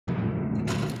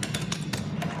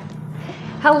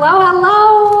Hello,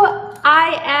 hello.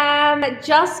 I am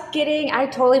just getting, I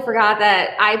totally forgot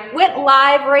that I went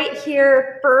live right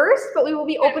here first, but we will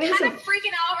be opening some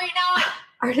freaking out right now.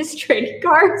 artist trading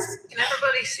cards. Can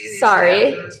everybody see these?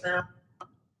 Sorry.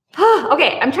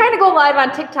 Okay, I'm trying to go live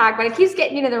on TikTok, but it keeps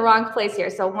getting me to the wrong place here.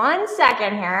 So 1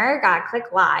 second here, gotta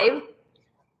click live.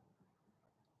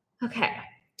 Okay,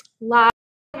 live,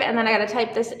 and then I gotta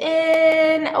type this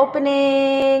in,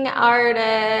 opening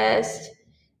artist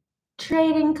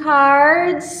trading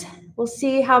cards. We'll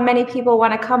see how many people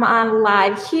want to come on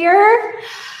live here.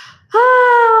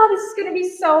 Oh, this is going to be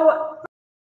so...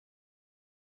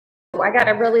 I got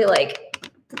to really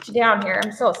put you down here.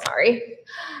 I'm so sorry.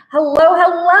 Hello,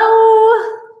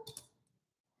 hello.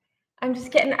 I'm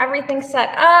just getting everything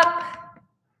set up.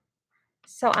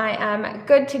 So I am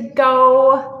good to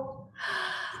go.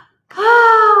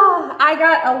 Oh, I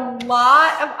got a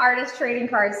lot of artist trading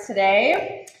cards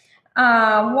today.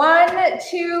 1,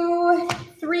 2,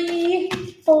 3,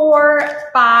 4,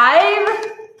 5,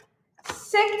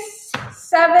 6,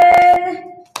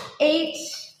 7, 8,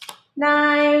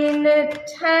 9,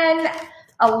 10,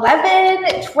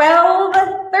 11, 12,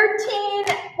 13,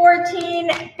 14,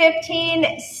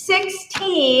 15,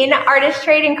 16 artist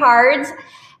trading cards.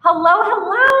 Hello,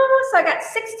 hello. So I got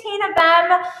 16 of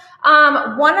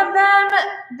them. One of them,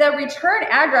 the return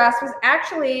address was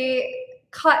actually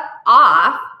cut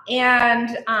off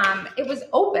and it was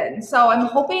open. So I'm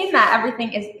hoping that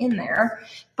everything is in there,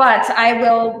 but I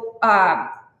will,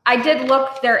 I did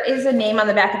look, there is a name on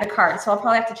the back of the card. So I'll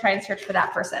probably have to try and search for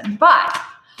that person, but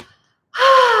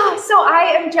so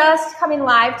I am just coming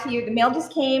live to you. The mail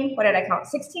just came. What did I count?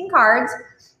 16 cards.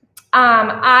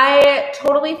 I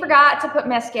totally forgot to put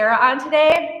mascara on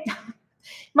today.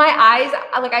 My eyes,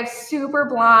 I have super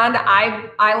blonde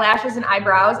eyelashes and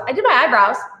eyebrows. I did my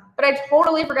eyebrows, but I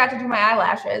totally forgot to do my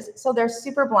eyelashes. So they're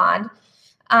super blonde.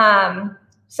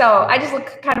 So I just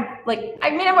look kind of like, I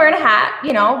mean, I'm wearing a hat,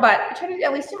 you know, but I try to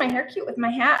at least do my hair cute with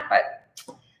my hat.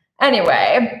 But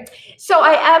anyway, so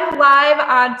I am live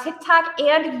on TikTok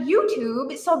and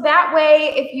YouTube. So that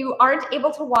way, if you aren't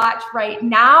able to watch right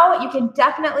now, you can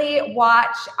definitely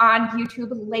watch on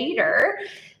YouTube later.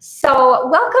 So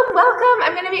welcome, welcome.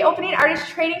 I'm going to be opening artist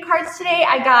trading cards today.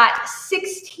 I got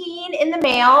 16 in the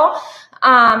mail.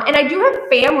 And I do have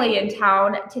family in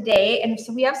town today. And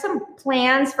so we have some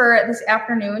plans for this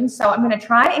afternoon. So I'm going to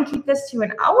try and keep this to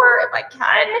an hour if I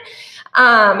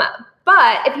can.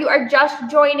 But if you are just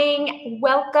joining,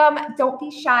 welcome. Don't be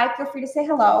shy. Feel free to say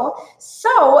hello.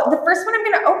 So the first one I'm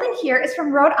going to open here is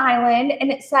from Rhode Island.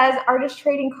 And it says artist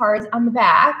trading cards on the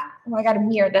back. Oh, I got to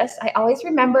mirror this. I always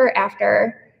remember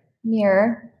after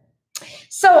mirror.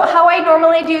 So how I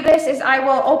normally do this is I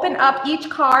will open up each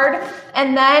card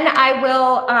and then I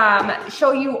will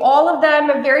show you all of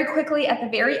them very quickly at the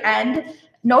very end.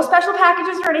 No special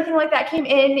packages or anything like that came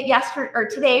in yesterday or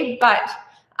today, but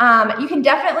you can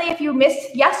definitely, if you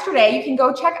missed yesterday, you can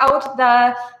go check out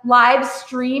the live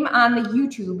stream on the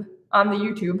YouTube,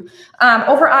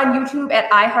 over on YouTube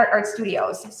at iHeart Art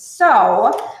Studios. So,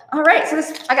 all right, so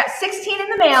I got 16 in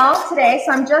the mail today,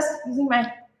 so I'm just using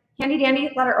my handy dandy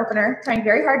letter opener, trying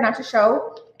very hard not to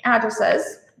show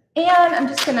addresses. And I'm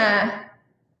just gonna,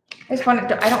 I don't want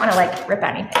to rip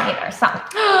anything either. So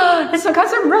this one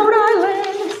comes from Rhode Island.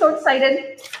 I'm so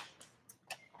excited.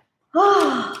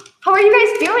 Oh, how are you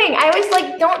guys doing? I always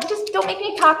don't make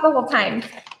me talk the whole time.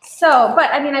 So, but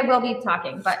I mean, I will be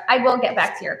talking, but I will get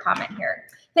back to your comment here.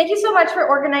 Thank you so much for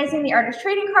organizing the artist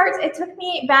trading cards. It took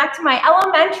me back to my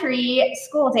elementary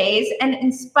school days and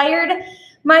inspired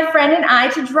my friend and I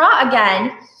to draw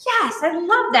again. Yes, I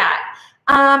love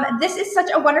that. This is such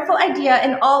a wonderful idea,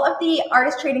 and all of the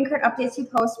artist trading card updates you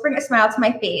post bring a smile to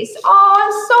my face. Oh,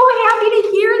 I'm so happy to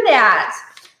hear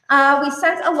that. We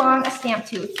sent along a stamp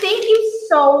too. Thank you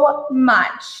so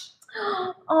much.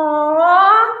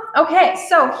 Aww. Okay,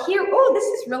 so here, oh, this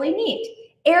is really neat.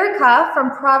 Erica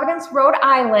from Providence, Rhode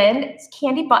Island. It's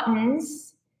candy buttons.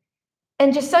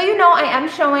 And just so you know, I am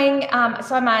showing,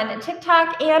 so I'm on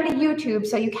TikTok and YouTube,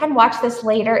 so you can watch this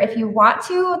later if you want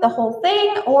to, the whole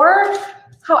thing, or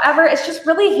however, it's just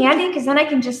really handy because then I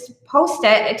can just post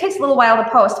it. It takes a little while to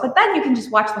post, but then you can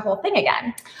just watch the whole thing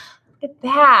again. Look at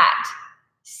that.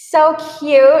 So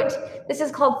cute. This is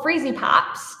called Freezy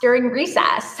Pops during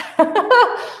recess.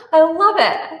 I love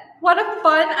it. What a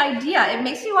fun idea. It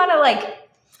makes me want to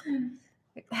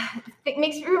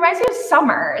it reminds me of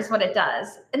summer is what it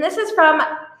does. And this is from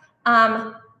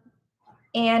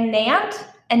Anant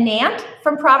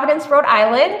from Providence, Rhode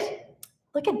Island.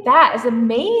 Look at that. It's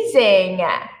amazing.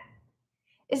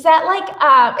 Is that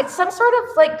it's some sort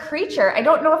of creature. I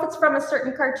don't know if it's from a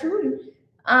certain cartoon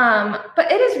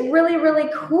But it is really, really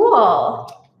cool.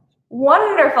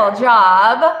 Wonderful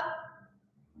job.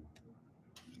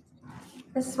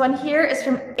 This one here is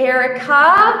from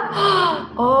Erica.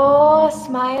 Oh,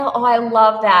 smile. Oh, I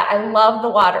love that. I love the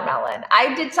watermelon.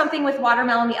 I did something with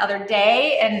watermelon the other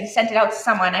day and sent it out to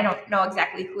someone. I don't know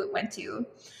exactly who it went to.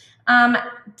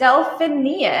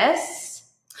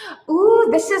 Delphinius. Ooh,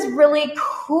 this is really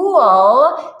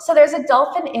cool. So there's a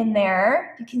dolphin in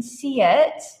there. You can see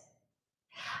it.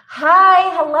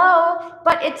 Hi, hello,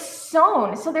 but it's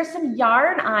sewn. So there's some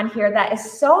yarn on here that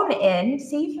is sewn in.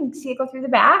 See, you can see it go through the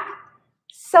back.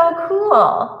 So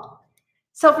cool.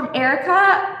 So from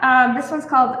Erica, this one's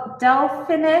called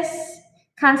Delphinus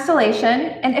Constellation.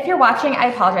 And if you're watching, I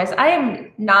apologize. I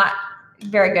am not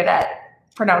very good at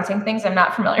pronouncing things I'm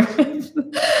not familiar with.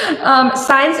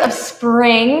 Signs of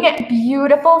spring,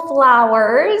 beautiful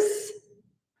flowers.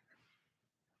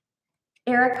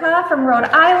 Erica from Rhode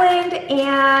Island.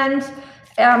 And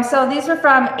so these were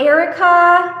from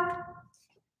Erica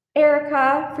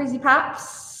Freezy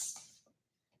Pops.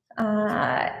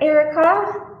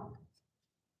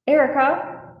 Erica,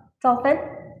 dolphin,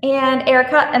 and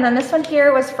Erica. And then this one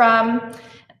here was from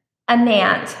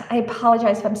Anant. I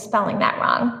apologize if I'm spelling that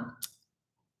wrong.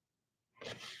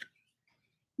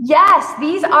 Yes,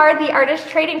 these are the artist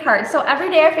trading cards. So every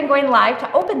day I've been going live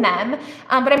to open them,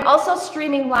 but I'm also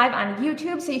streaming live on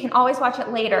YouTube, so you can always watch it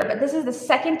later. But this is the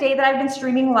second day that I've been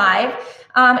streaming live,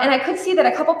 and I could see that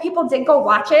a couple people did go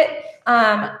watch it,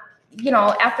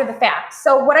 after the fact.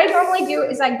 So what I normally do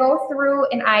is I go through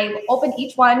and I open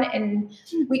each one and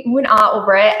we ooh and ah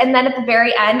over it. And then at the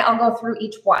very end, I'll go through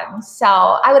each one. So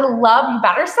I would love, you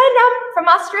better send them from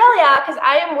Australia because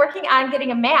I am working on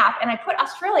getting a map and I put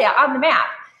Australia on the map.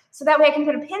 So that way I can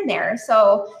put a pin there.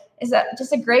 So is that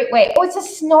just a great way? Oh, it's a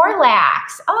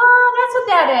Snorlax. Oh, that's what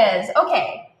that is.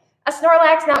 Okay. A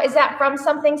Snorlax. Now, is that from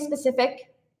something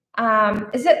specific?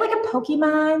 Is it like a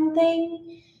Pokemon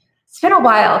thing? It's been a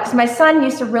while because my son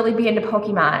used to really be into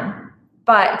Pokemon,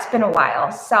 but it's been a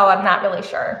while, so I'm not really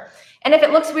sure. And if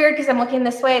it looks weird because I'm looking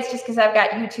this way, it's just because I've got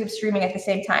YouTube streaming at the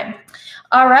same time.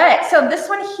 All right, so this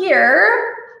one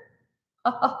here,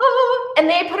 and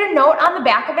they put a note on the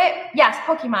back of it. Yes,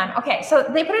 Pokemon. Okay, so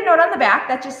they put a note on the back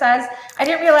that just says, I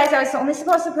didn't realize I was only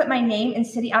supposed to put my name and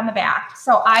city on the back.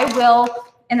 So I will,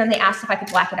 and then they asked if I could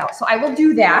black it out. So I will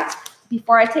do that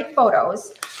before I take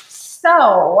photos.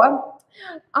 So,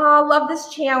 love this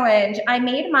challenge. I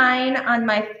made mine on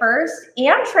my first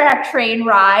Amtrak train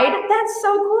ride. That's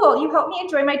so cool. You helped me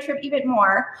enjoy my trip even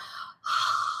more.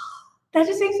 That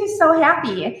just makes me so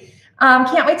happy.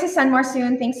 Can't wait to send more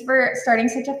soon. Thanks for starting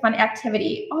such a fun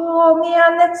activity. Oh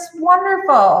man, that's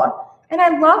wonderful. And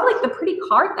I love like the pretty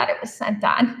card that it was sent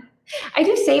on. I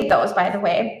do save those, by the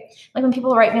way. Like when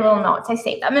people write me little notes, I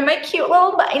save them in my cute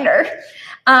little binder.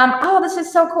 Oh, this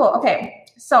is so cool. Okay.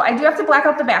 So I do have to black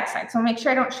out the backside, so make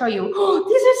sure I don't show you. Oh,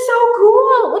 these are so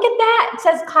cool. Look at that. It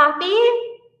says coffee.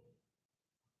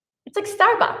 It's like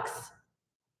Starbucks.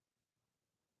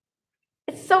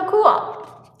 It's so cool.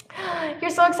 You're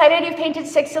so excited. You've painted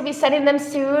 6. You'll be sending them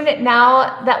soon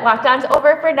now that lockdown's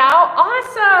over for now.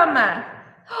 Awesome.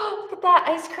 Oh, look at that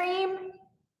ice cream. Can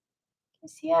you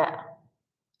see it?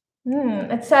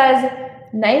 It says,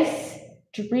 nice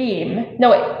dream. No,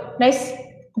 wait. Nice.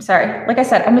 I'm sorry. Like I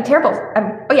said, I'm a terrible.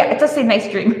 Oh, yeah, it does say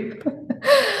nice dream.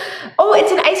 Oh,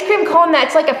 it's an ice cream cone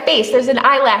that's like a face. There's an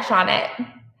eyelash on it.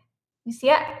 You see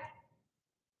it?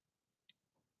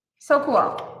 So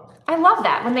cool. I love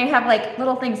that when they have like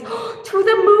little things. To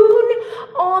the moon.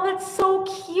 Oh, that's so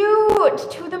cute.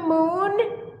 To the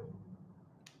moon.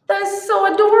 That's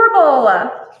so adorable.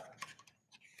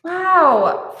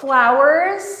 Wow.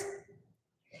 Flowers.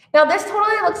 Now, this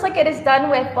totally looks like it is done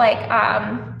with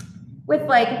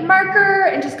marker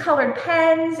and just colored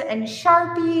pens and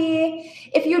Sharpie.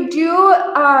 If you do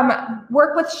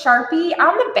work with Sharpie,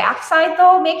 on the back side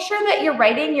though, make sure that you're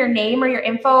writing your name or your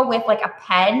info with like a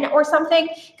pen or something,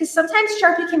 because sometimes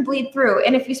Sharpie can bleed through.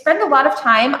 And if you spend a lot of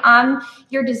time on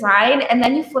your design and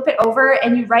then you flip it over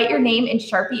and you write your name in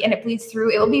Sharpie and it bleeds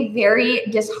through, it will be very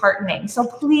disheartening. So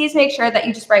please make sure that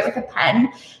you just write with a pen.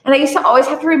 And I used to always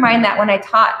have to remind that when I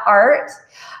taught art.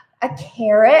 A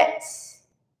carrot.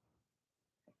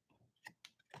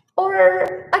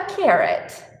 Or a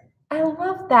carrot. I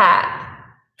love that.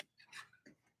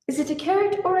 Is it a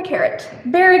carrot or a carrot?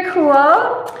 Very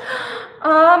cool.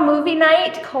 Movie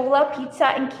night, cola, pizza,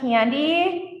 and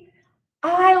candy.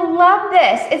 I love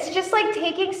this. It's just like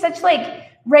taking such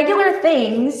like regular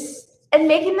things and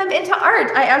making them into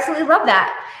art. I absolutely love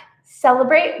that.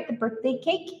 Celebrate the birthday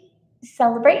cake.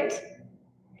 Celebrate.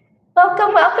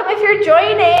 Welcome, welcome if you're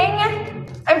joining.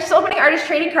 I'm just opening artist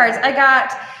trading cards. I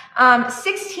got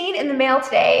 16 in the mail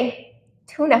today.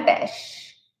 Tuna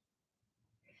fish.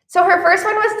 So her first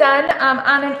one was done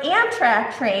on an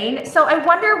Amtrak train. So I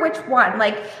wonder which one.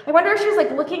 Like, I wonder if she was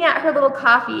like looking at her little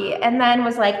coffee and then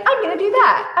was like, I'm gonna do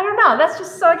that. I don't know. That's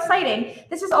just so exciting.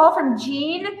 This is all from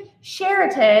Jean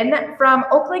Sheraton from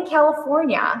Oakland,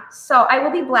 California. So I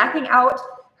will be blacking out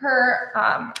her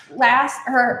I'm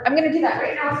gonna do that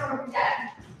right now so I'm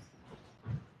dead.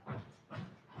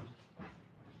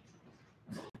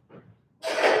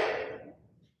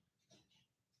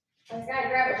 I was gonna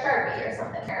grab a Sharpie or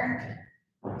something there.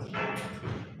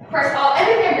 First of all,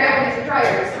 everything I'm grabbing is a dry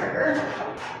erase marker.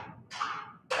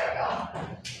 There we go.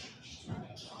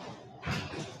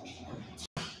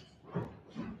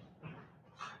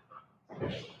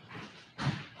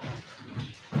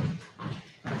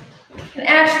 And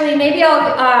actually, maybe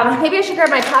I should grab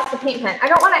my Posca paint pen. I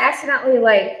don't want to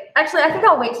accidentally actually, I think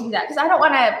I'll wait to do that because I don't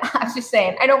want to, I was just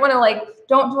saying, I don't want to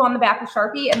don't do on the back with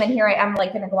Sharpie and then here I am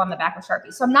going to go on the back with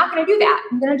Sharpie. So I'm not going to do that.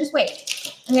 I'm going to just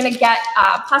wait. I'm going to get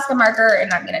a Posca marker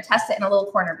and I'm going to test it in a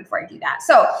little corner before I do that.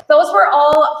 So those were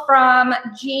all from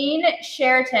Jean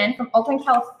Sheraton from Oakland,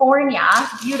 California.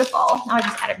 Beautiful. Now I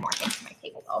just added more things to my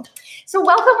table though. So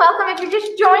welcome, welcome. If you're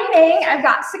just joining, I've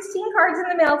got 16 cards in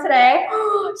the mail today.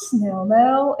 Snail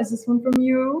mail. Is this one from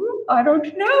you? I don't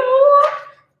know.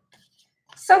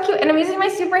 So cute. And I'm using my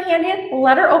super handy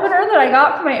letter opener that I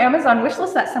got from my Amazon wish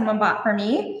list that someone bought for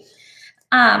me.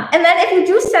 And then if you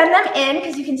do send them in,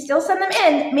 because you can still send them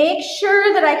in, make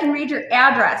sure that I can read your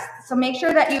address. So make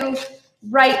sure that you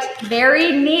write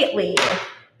very neatly,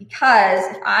 because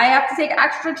if I have to take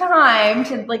extra time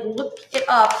to look it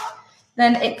up,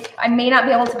 then I may not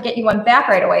be able to get you one back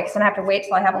right away because then I have to wait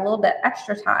till I have a little bit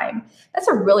extra time. That's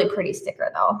a really pretty sticker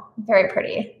though. Very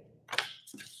pretty.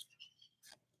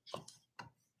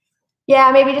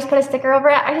 Yeah, maybe just put a sticker over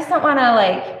it. I just don't want to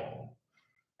I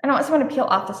don't want someone to peel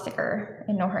off the sticker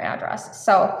and know her address.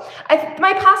 So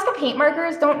my Posca paint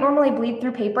markers don't normally bleed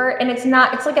through paper and it's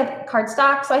like a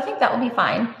cardstock. So I think that will be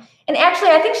fine. And actually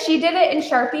I think she did it in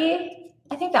Sharpie.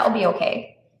 I think that will be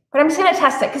okay. But I'm just going to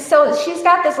test it. So she's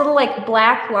got this little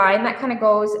black line that kind of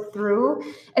goes through.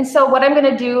 And so what I'm going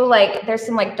to do, there's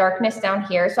some darkness down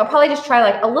here. So I'll probably just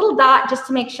try a little dot just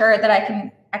to make sure that I can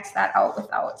X that out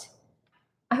without.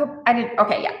 I hope I did.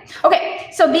 Okay, yeah. Okay,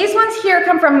 so these ones here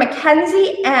come from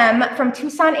Mackenzie M from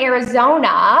Tucson,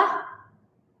 Arizona.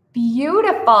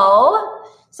 Beautiful.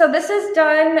 So this is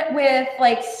done with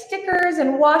stickers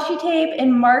and washi tape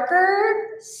and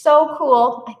marker. So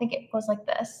cool. I think it goes like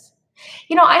this.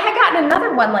 You know, I had gotten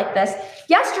another one like this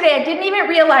yesterday. I didn't even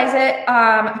realize it,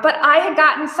 but I had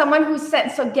gotten someone who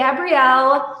sent, so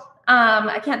Gabrielle,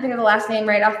 I can't think of the last name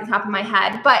right off the top of my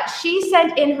head, but she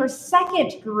sent in her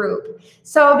second group.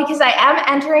 So because I am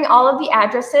entering all of the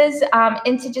addresses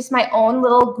into just my own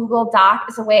little Google Doc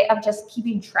as a way of just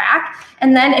keeping track.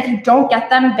 And then if you don't get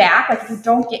them back, if you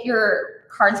don't get your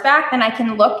cards back, then I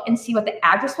can look and see what the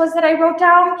address was that I wrote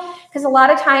down. Because a lot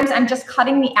of times I'm just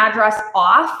cutting the address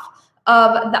off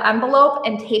of the envelope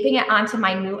and taping it onto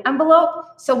my new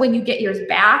envelope. So when you get yours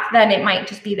back, then it might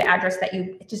just be the address that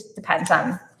it just depends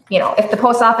on, if the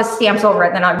post office stamps over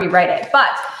it, then I'll rewrite it.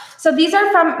 But so these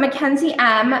are from Mackenzie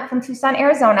M from Tucson,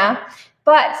 Arizona.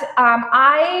 But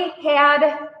I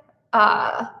had,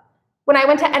 when I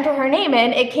went to enter her name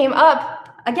in, it came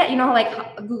up again, how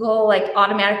Google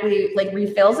automatically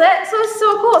refills it. So it's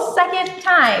so cool, second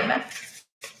time.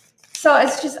 So I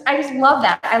just love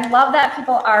that. I love that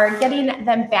people are getting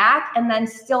them back and then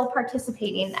still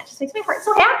participating. That just makes my heart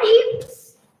so happy.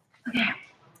 Okay.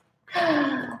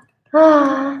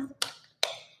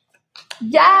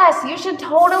 Yes, you should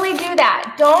totally do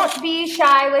that. Don't be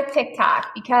shy with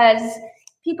TikTok because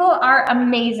people are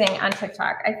amazing on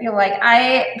TikTok. I feel like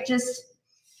you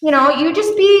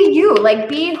just be you,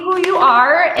 be who you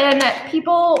are, and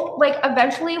people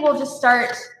eventually will just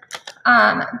start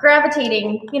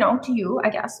gravitating, to you, I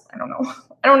guess. I don't know.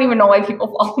 I don't even know why people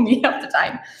follow me half the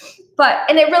time.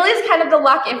 And it really is kind of the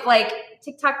luck if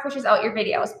TikTok pushes out your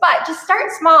videos. But just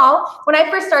start small. When I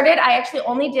first started, I actually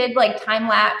only did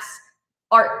time-lapse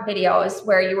art videos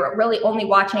where you were really only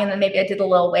watching, and then maybe I did a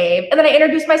little wave. And then I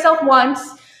introduced myself once.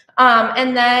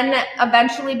 And then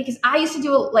eventually, because I used to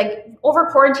do over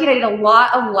quarantine, I did a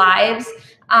lot of lives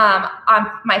on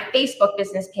my Facebook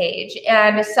business page.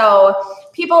 And so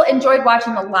people enjoyed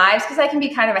watching the lives because I can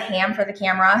be kind of a ham for the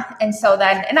camera. And so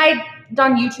and I'd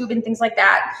done YouTube and things like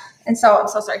that. And so I'm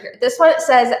so sorry here. This one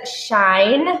says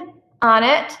Shine on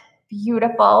it.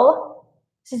 Beautiful.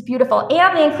 This is beautiful.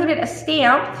 And they included a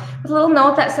stamp with a little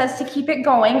note that says to keep it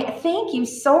going. Thank you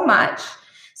so much.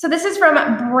 So this is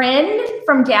from Bryn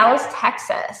from Dallas,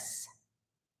 Texas.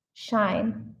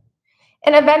 Shine.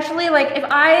 And eventually, like, if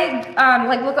I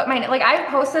like look at my, like, I've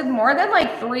posted more than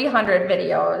like 300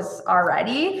 videos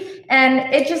already,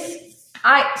 and it just,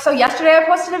 so yesterday I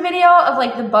posted a video of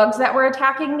like the bugs that were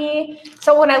attacking me.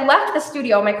 So when I left the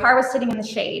studio, my car was sitting in the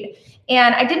shade,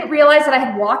 and I didn't realize that I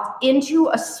had walked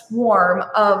into a swarm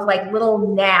of like little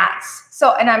gnats.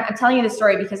 So, and I'm telling you the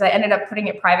story because I ended up putting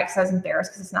it private because I was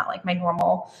embarrassed because it's not like my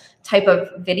normal type of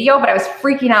video, but I was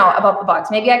freaking out about the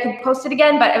bugs. Maybe I could post it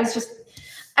again, but it was just,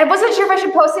 I wasn't sure if I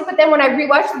should post it, but then when I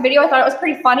rewatched the video, I thought it was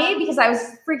pretty funny because I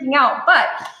was freaking out. But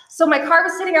so my car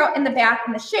was sitting out in the back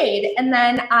in the shade, and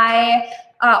then I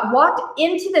walked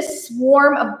into this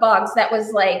swarm of bugs that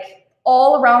was like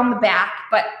all around the back.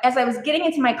 But as I was getting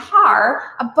into my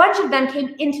car, a bunch of them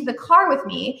came into the car with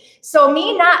me. So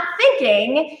me not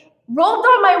thinking, rolled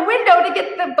down my window to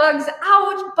get the bugs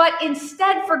out, but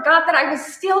instead forgot that I was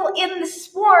still in the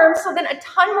swarm. So then a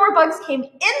ton more bugs came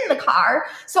in the car.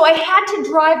 So I had to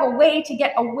drive away to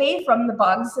get away from the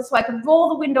bugs so I could roll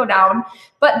the window down.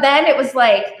 But then it was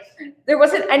like, there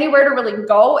wasn't anywhere to really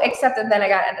go except, and then I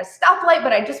got at a stoplight,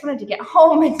 but I just wanted to get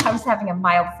home, and so I was having a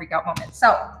mild freak out moment.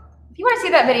 So if you want to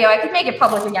see that video, I could make it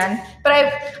public again, but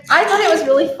I thought it was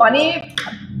really funny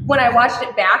when I watched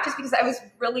it back, just because I was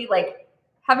really like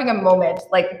having a moment,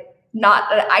 like, not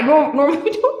that I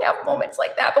normally don't have moments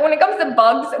like that, but when it comes to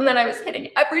bugs, and then I was hitting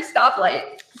every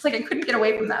stoplight, it's like I couldn't get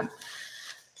away from them.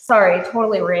 Sorry,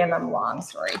 totally random long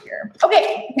story here.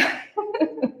 Okay.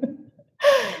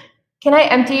 Can I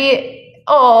empty?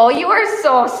 Oh, you are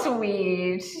so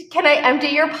sweet. Can I empty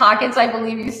your pockets? I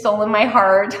believe you've stolen my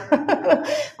heart.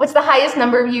 What's the highest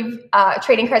number of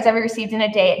trading cards ever received in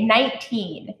a day?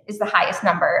 19 is the highest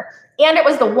number. And it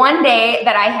was the one day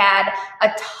that I had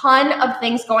a ton of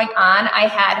things going on. I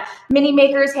had mini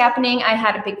makers happening. I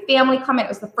had a big family come in. It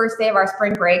was the first day of our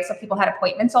spring break, so people had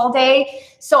appointments all day.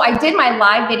 So I did my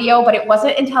live video, but it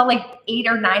wasn't until like 8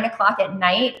 or 9 o'clock at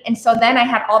night. And so then I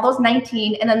had all those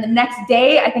 19. And then the next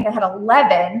day, I think I had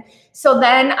 11. So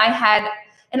then I had,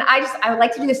 and I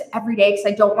like to do this every day because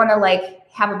I don't want to like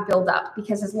have a buildup,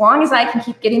 because as long as I can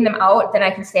keep getting them out, then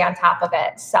I can stay on top of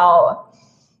it. So,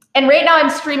 and right now I'm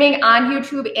streaming on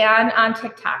YouTube and on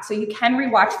TikTok. So you can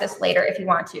rewatch this later if you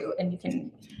want to, and you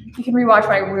can rewatch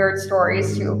my weird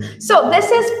stories too. So this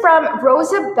is from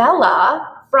Rosabella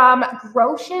from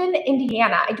Goshen,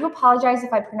 Indiana. I do apologize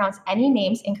if I pronounce any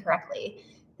names incorrectly.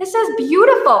 This is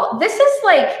beautiful. This is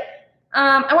like,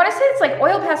 I want to say it's like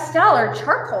oil pastel or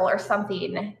charcoal or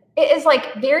something. It is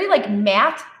like very like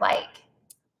matte-like.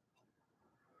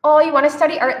 Oh, you want to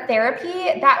study art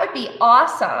therapy? That would be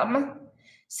awesome.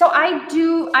 So I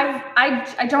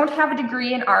don't have a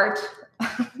degree in art.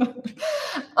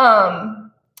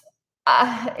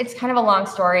 It's kind of a long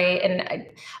story, and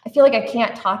I feel like I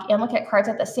can't talk and look at cards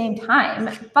at the same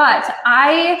time. But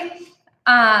I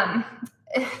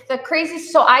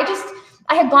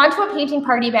had gone to a painting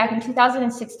party back in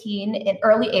 2016 in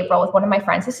early April with one of my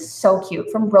friends. This is so cute,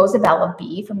 from Rosabella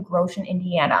B from Goshen,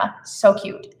 Indiana. So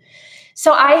cute.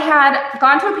 So I had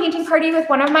gone to a painting party with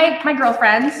one of my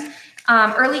girlfriends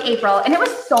early April, and it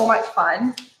was so much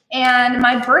fun. And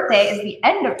my birthday is the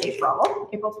end of April,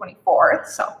 April 24th.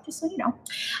 So just so you know.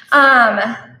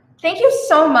 Thank you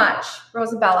so much,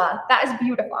 Rosabella. That is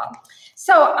beautiful.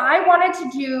 So I wanted to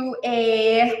do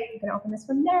I'm gonna open this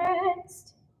one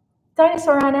next.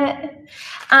 Dinosaur on it.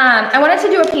 I wanted to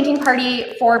do a painting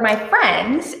party for my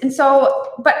friends. And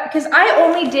so, but because I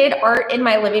only did art in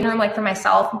my living room, like for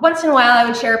myself, once in a while I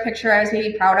would share a picture I was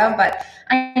maybe proud of, but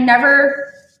I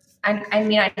never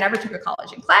took a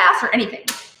college in class or anything.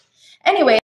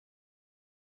 Anyway,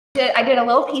 I did a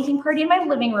little painting party in my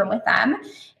living room with them.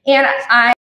 And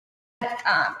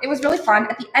it was really fun.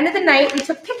 At the end of the night, we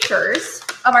took pictures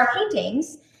of our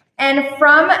paintings. And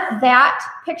from that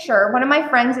picture, one of my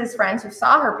friends' who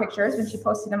saw her pictures when she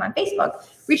posted them on Facebook,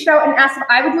 reached out and asked if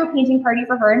I would do a painting party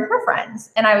for her and her friends.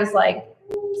 And I was like,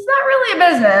 it's not really a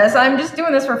business. I'm just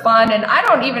doing this for fun. And I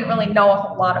don't even really know a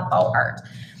whole lot about art.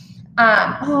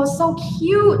 Oh, so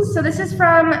cute. So this is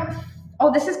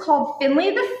this is called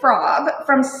Finley the Frog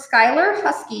from Skylar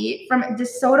Husky from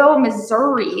DeSoto,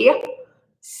 Missouri.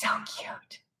 So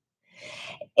cute.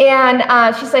 And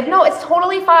she said, no, it's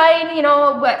totally fine. You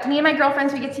know, but me and my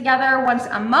girlfriends, we get together once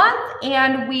a month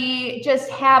and we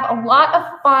just have a lot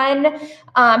of fun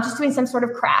just doing some sort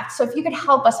of craft. So if you could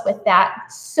help us with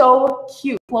that, so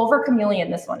cute. Clover Chameleon,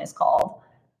 this one is called,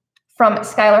 from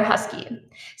Skylar Husky.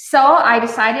 So I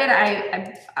decided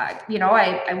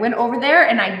I went over there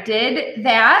and I did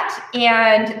that.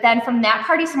 And then from that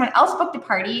party, someone else booked a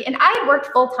party, and I had worked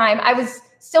full time. I was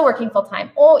still working full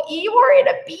time. Oh, Eeyore in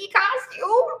a bee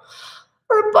costume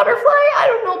or a butterfly. I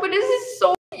don't know, but this is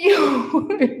so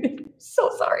cute.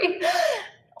 So sorry.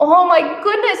 Oh my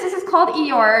goodness, this is called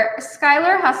Eeyore,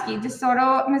 Skylar Husky,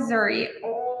 DeSoto, Missouri.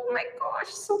 Oh my gosh,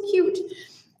 so cute.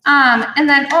 And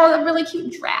then, oh, a really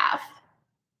cute giraffe.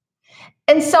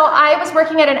 And so I was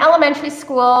working at an elementary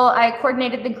school. I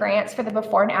coordinated the grants for the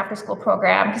before and after school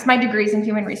program because my degree is in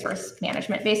human resource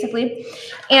management, basically.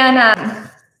 And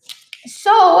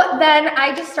so then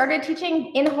I just started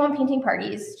teaching in-home painting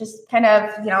parties, just kind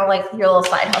of, like your little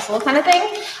side hustle kind of thing.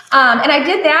 And I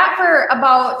did that for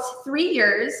about 3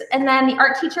 years. And then the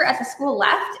art teacher at the school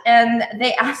left and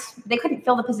they couldn't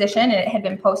fill the position and it had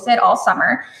been posted all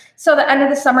summer. So the end of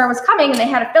the summer was coming and they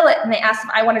had to fill it and they asked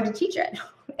if I wanted to teach it.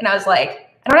 And I was like,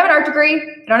 I don't have an art degree.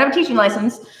 I don't have a teaching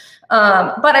license.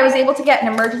 But I was able to get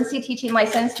an emergency teaching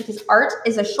license because art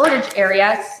is a shortage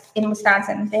area in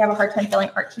Wisconsin. They have a hard time filling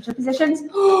art teacher positions.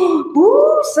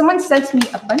 Ooh, someone sent me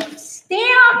a bunch of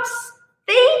stamps.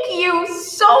 Thank you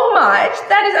so much.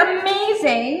 That is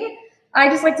amazing. I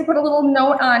just like to put a little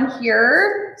note on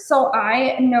here so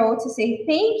I know to say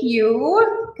thank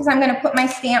you because I'm going to put my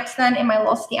stamps then in my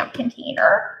little stamp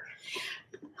container.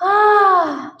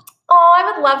 Oh,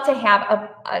 I would love to have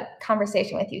a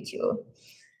conversation with you too.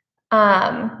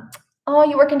 Oh,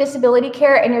 you work in disability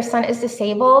care and your son is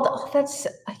disabled. Oh,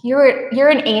 you're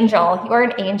an angel. You are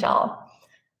an angel.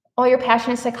 Oh, your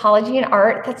passion is psychology and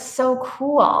art. That's so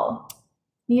cool.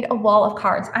 Need a wall of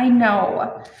cards. I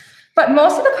know. But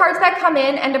most of the cards that come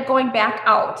in end up going back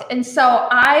out. And so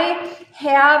I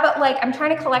have I'm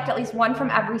trying to collect at least one from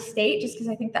every state just because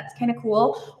I think that's kind of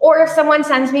cool. Or if someone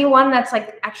sends me one that's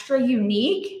extra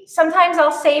unique, sometimes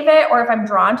I'll save it or if I'm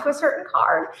drawn to a certain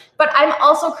card. But I'm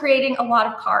also creating a lot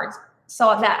of cards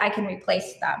so that I can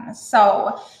replace them.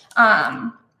 So,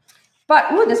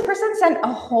 but ooh, this person sent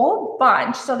a whole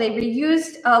bunch. So they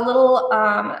reused a little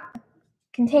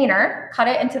container, cut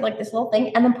it into this little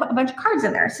thing, and then put a bunch of cards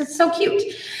in there. So it's so cute.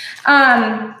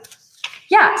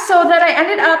 Yeah, so then I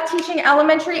ended up teaching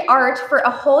elementary art for a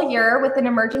whole year with an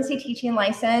emergency teaching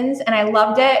license, and I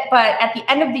loved it. But at the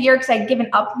end of the year, because I'd given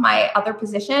up my other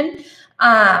position,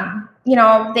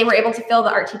 they were able to fill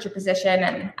the art teacher position,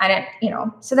 and I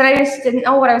didn't, so then I just didn't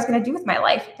know what I was going to do with my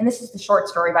life. And this is the short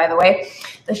story, by the way,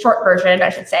 the short version, I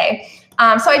should say.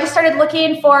 So I just started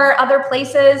looking for other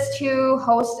places to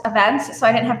host events so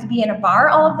I didn't have to be in a bar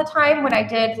all of the time when I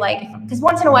did because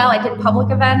once in a while I did public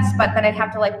events, but then I'd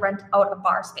have to rent out a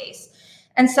bar space.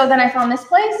 And so then I found this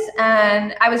place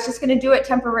and I was just going to do it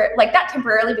not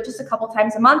temporarily, but just a couple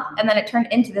times a month. And then it turned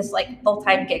into this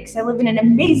full-time gig. So I live in an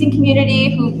amazing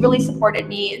community who really supported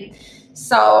me. And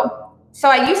so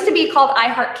I used to be called I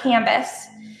Heart Canvas.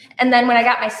 And then when I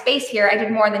got my space here, I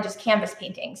did more than just canvas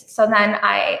paintings. So then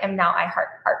I am now I Heart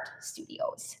Art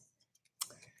Studios.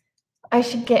 I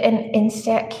should get an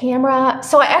Instax camera.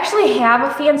 So I actually have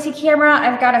a fancy camera.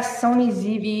 I've got a Sony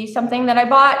ZV something that I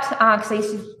bought because I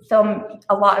used to film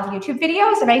a lot of YouTube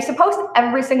videos and I used to post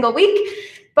every single week,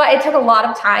 but it took a lot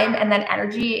of time and then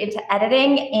energy into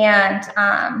editing. And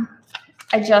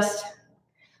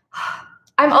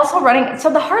I'm also running. So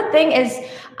the hard thing is,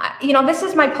 this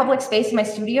is my public space in my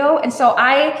studio. And so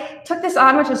I took this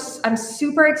on, I'm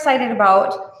super excited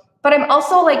about, but I'm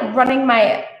also running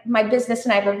my business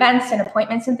and I have events and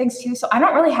appointments and things too. So I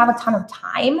don't really have a ton of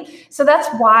time. So that's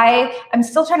why I'm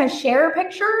still trying to share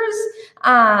pictures.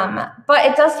 But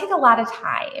it does take a lot of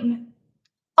time.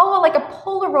 Oh, a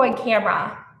Polaroid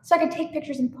camera. So I could take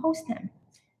pictures and post them.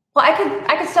 Well,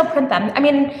 I could still print them. I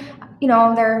mean,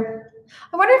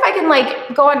 I wonder if I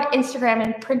can go on Instagram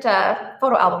and print a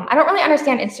photo album. I don't really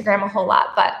understand Instagram a whole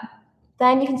lot, but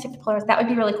then you can stick to Polaroids. That would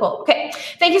be really cool. Okay,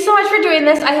 thank you so much for doing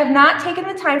this. I have not taken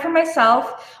the time for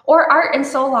myself or art in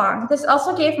so long. This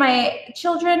also gave my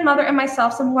children, mother, and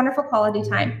myself some wonderful quality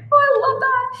time. Oh, I love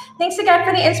that. Thanks again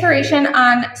for the inspiration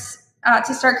on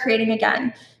to start creating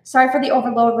again. Sorry for the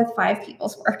overload with 5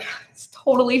 people's work. It's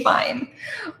totally fine.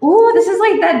 Ooh, this is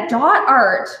that dot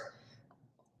art.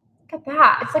 Look at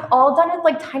that. It's all done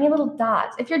with tiny little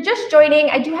dots. If you're just joining,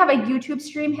 I do have a YouTube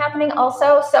stream happening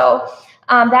also. So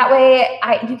that way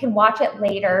you can watch it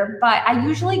later. But I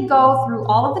usually go through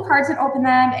all of the cards and open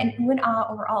them and ooh and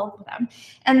ah over all of them.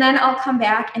 And then I'll come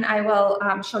back and I will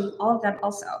show you all of them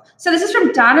also. So this is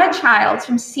from Donna Childs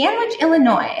from Sandwich,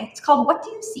 Illinois. It's called What Do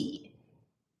You See?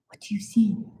 What do you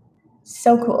see?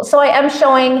 So cool. So I am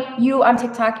showing you on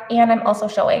TikTok and I'm also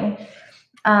showing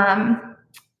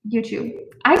YouTube.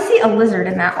 I see a lizard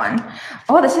in that one.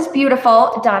 Oh, this is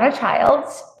beautiful. Donna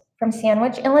Childs from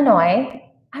Sandwich, Illinois.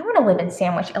 I want to live in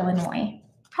Sandwich, Illinois.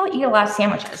 Probably eat a lot of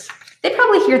sandwiches. They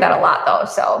probably hear that a lot though.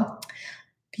 So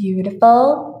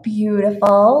Beautiful,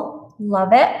 beautiful. Love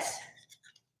it.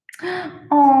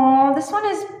 Oh, this one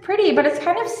is pretty, but it's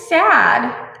kind of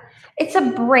sad. It's a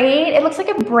brain. It looks like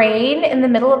a brain in the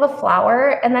middle of a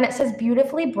flower, and then it says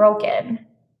beautifully broken.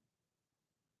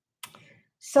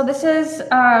 So this is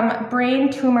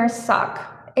brain tumors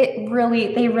suck. They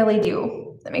really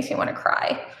do. That makes me want to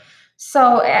cry.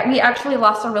 So we actually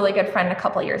lost a really good friend a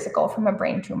couple years ago from a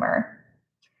brain tumor.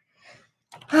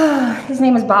 His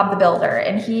name was Bob the Builder,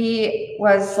 and he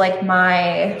was like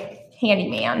my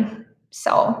handyman.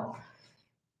 So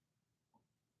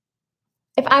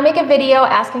if I make a video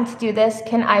asking to do this,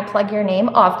 can I plug your name?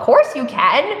 Oh, of course you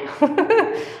can.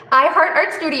 I Heart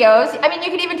Art Studios. I mean, you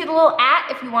could even do the little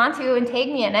 @ if you want to and tag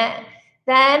me in it.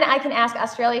 Then I can ask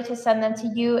Australia to send them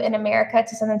to you, in America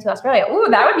to send them to Australia. Ooh,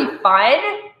 that would be fun.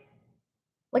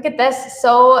 Look at this,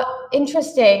 so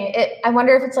interesting. I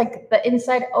wonder if it's like the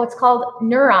inside. Oh, it's called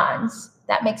neurons.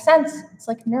 That makes sense. It's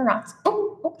like neurons. Oh.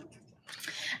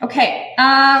 Okay,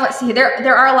 let's see.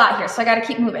 There are a lot here, so I got to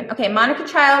keep moving. Okay, Monica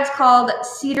Child's called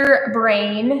Cedar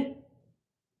Brain.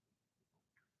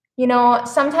 You know,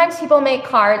 sometimes people make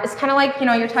cards. It's kind of like, you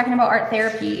know, you're talking about art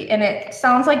therapy, and it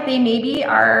sounds like they maybe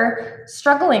are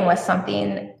struggling with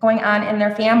something going on in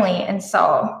their family, and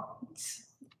so it's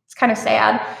kind of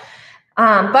sad.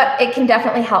 But it can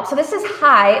definitely help. So this is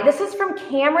hi. This is from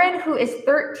Cameron, who is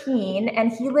 13,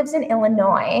 and he lives in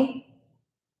Illinois.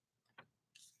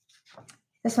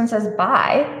 This one says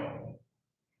bye.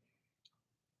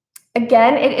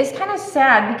 Again, it is kind of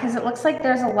sad because it looks like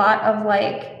there's a lot of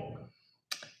like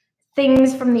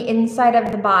things from the inside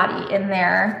of the body in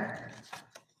there.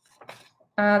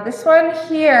 This one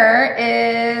here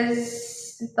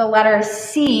is the letter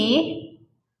C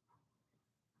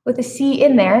with a C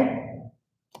in there.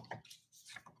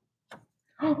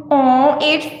 Oh,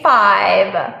 age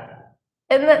 5.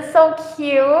 Isn't that so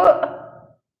cute?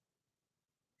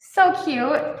 So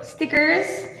cute.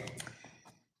 Stickers.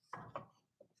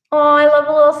 Oh, I love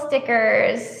the little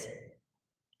stickers.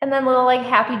 And then little like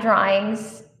happy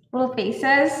drawings, little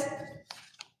faces.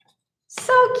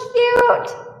 So cute.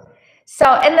 So,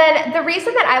 and then the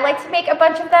reason that I like to make a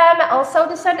bunch of them also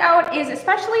to send out is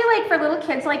especially like for little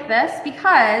kids like this,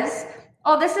 because,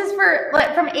 oh, this is for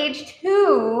like from age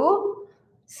 2.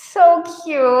 So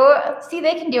cute. See,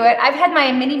 they can do it. I've had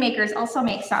my mini makers also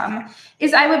make some.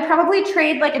 Is I would probably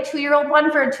trade like a 2-year-old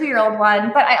one for a 2-year-old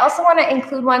one, but I also want to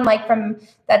include one like from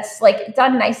that's like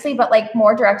done nicely, but like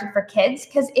more directed for kids.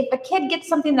 Because if a kid gets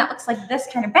something that looks like this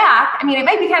kind of back, I mean, it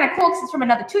might be kind of cool because it's from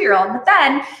another 2-year-old, but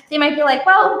then they might be like,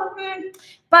 well,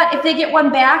 but if they get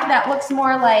one back that looks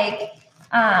more like,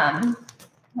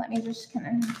 let me just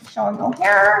kind of show you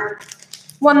here.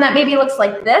 One that maybe looks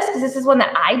like this, because this is one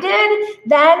that I did,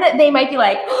 then they might be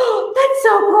like, oh, that's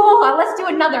so cool. Let's do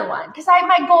another one. Because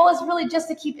my goal is really just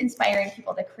to keep inspiring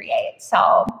people to create.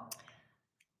 So,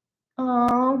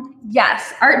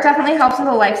 yes, art definitely helps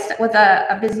with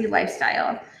a busy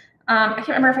lifestyle. I can't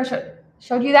remember if I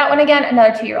showed you that one again.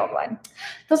 Another 2-year-old one.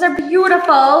 Those are beautiful.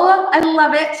 I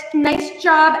love it. Nice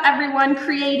job, everyone,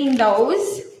 creating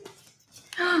those.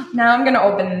 Now I'm going to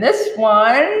open this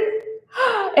one.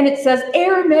 And it says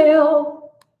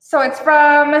airmail. So it's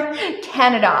from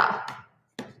Canada.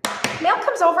 Mail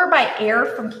comes over by air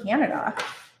from Canada.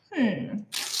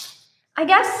 I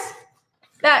guess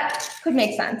that could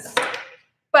make sense.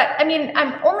 But I mean,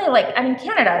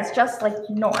 Canada is just like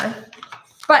north.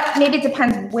 But maybe it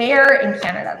depends where in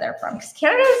Canada they're from, because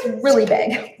Canada is really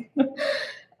big.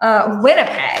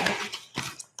 Winnipeg.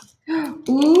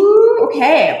 Ooh,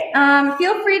 okay.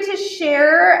 Feel free to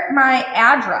share my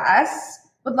address.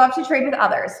 Would love to trade with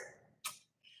others.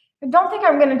 I don't think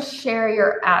I'm going to share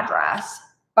your address,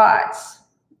 but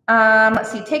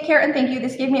let's see. Take care and thank you.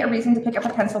 This gave me a reason to pick up a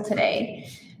pencil today.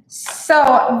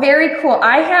 So very cool.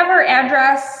 I have her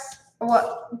address.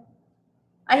 Well,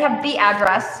 I have the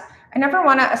address. I never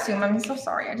want to assume. I'm so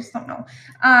sorry. I just don't know.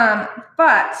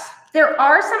 But there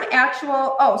are some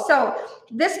actual, so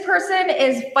this person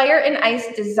is Fire and Ice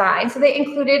Design. So they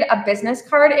included a business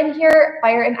card in here,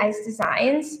 Fire and Ice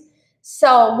Designs.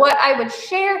 So what I would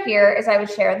share here is I would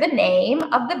share the name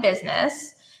of the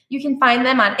business. You can find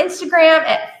them on Instagram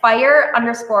at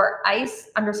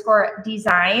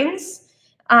fire_ice_designs.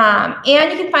 And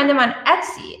you can find them on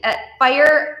Etsy at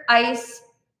Fire Ice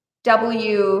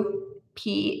WPG.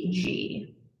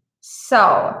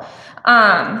 So,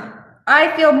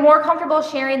 I feel more comfortable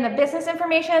sharing the business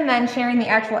information than sharing the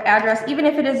actual address. Even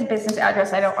if it is a business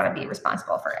address, I don't want to be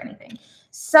responsible for anything.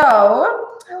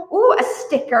 So, ooh, a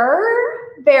sticker.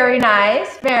 Very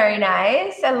nice, very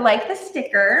nice. I like the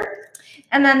sticker.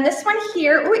 And then this one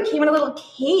here, ooh, it came in a little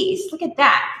case. Look at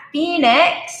that.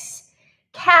 Phoenix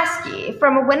Kasky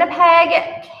from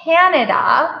Winnipeg,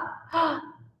 Canada.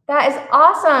 That is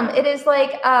awesome. It is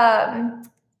like an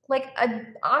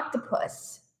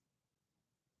octopus.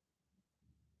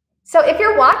 So if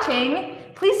you're watching,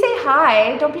 please say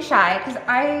hi. Don't be shy, because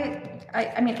I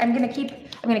mean, I'm gonna keep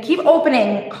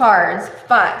opening cards,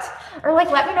 or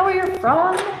like let me know where you're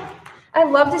from. I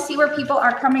love to see where people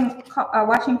are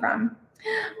watching from.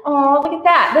 Oh, look at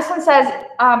that. This one says,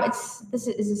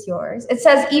 is this yours? It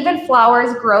says, even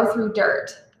flowers grow through dirt.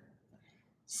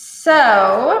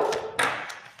 So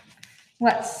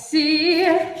let's see.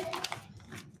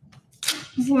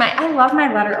 I love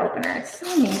my letter opener. It's so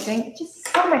amazing. It's just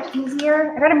so much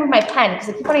easier. I gotta move my pen because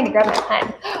I keep wanting to grab my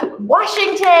pen.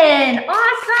 Washington,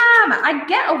 awesome. I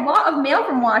get a lot of mail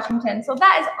from Washington, so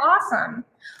that is awesome.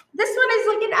 This one is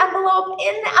like an envelope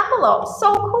in the envelope.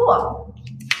 So cool.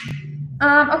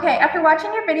 Okay, after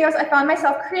watching your videos, I found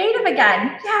myself creative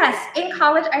again. Yes, in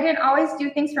college, I didn't always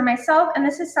do things for myself, and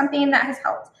this is something that has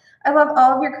helped. I love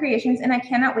all of your creations, and I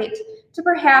cannot wait to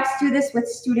perhaps do this with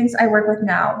students I work with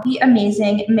now. Be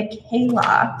amazing,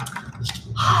 Michaela.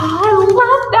 Oh, I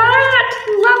love that.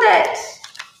 Love it.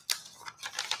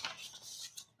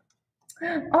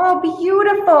 Oh,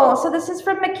 beautiful. So this is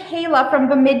from Michaela from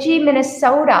Bemidji,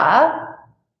 Minnesota.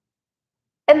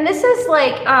 And this is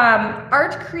like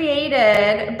art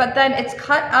created, but then it's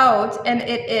cut out and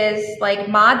it is like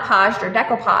Mod Podged or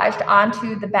decoupaged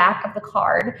onto the back of the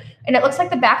card. And it looks like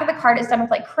the back of the card is done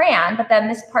with like crayon, but then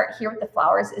this part here with the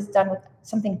flowers is done with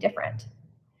something different.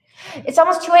 It's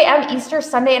almost 2 a.m. Easter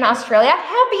Sunday in Australia.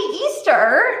 Happy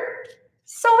Easter!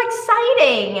 So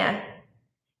exciting.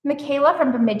 Michaela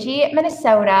from Bemidji,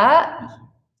 Minnesota.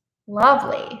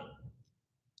 Lovely.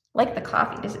 Like the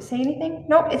coffee. Does it say anything?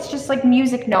 Nope, it's just like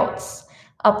music notes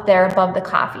up there above the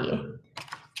coffee.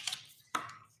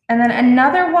 And then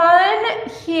another one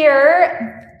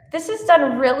here. This is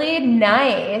done really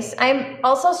nice. I'm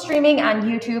also streaming on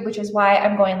YouTube, which is why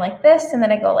I'm going like this, and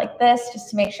then I go like this just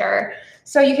to make sure.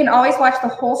 So you can always watch the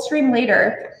whole stream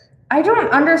later. I don't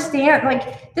understand,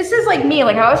 like, this is like me,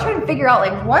 like I was trying to figure out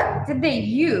like what did they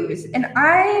use? And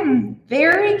I'm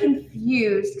very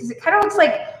confused because it kind of looks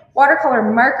like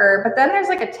watercolor marker, but then there's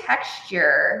like a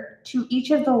texture to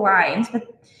each of the lines, but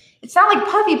it's not like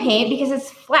puffy paint because it's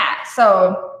flat.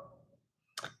 So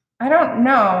I don't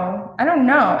know.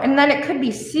 And then it could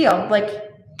be sealed.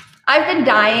 Like I've been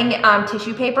dyeing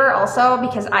tissue paper also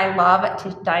because I love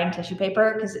dyeing tissue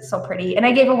paper because it's so pretty. And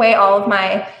I gave away all of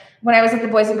my, when I was at the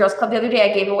Boys and Girls Club the other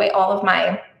day, I gave away all of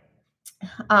my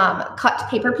cut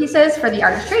paper pieces for the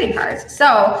artist trading cards. So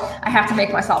I have to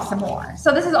make myself some more.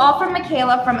 So this is all from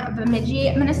Michaela from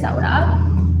Bemidji, Minnesota.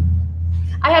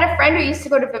 I had a friend who used to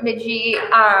go to Bemidji,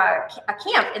 a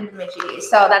camp in Bemidji.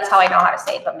 So that's how I know how to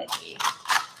say Bemidji.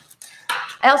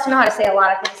 I also know how to say a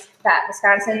lot of things that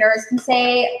Wisconsiners can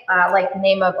say, like the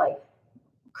name of like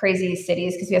crazy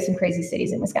cities, because we have some crazy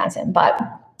cities in Wisconsin. But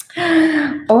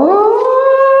okay.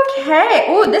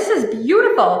 Oh, this is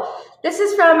beautiful. This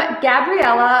is from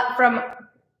Gabriella from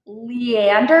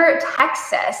Leander,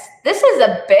 Texas. This is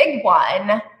a big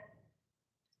one.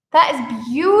 That is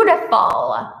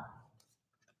beautiful.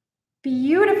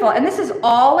 Beautiful. And this is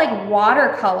all like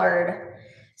watercolored.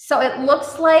 So it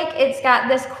looks like it's got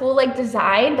this cool like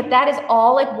design, but that is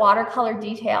all like watercolor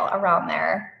detail around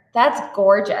there. That's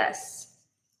gorgeous.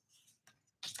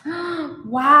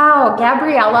 Wow.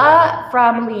 Gabriella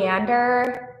from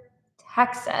Leander,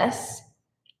 Texas.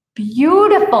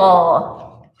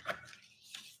 Beautiful.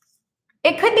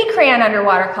 It could be crayon under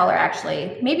watercolor,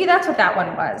 actually. Maybe that's what that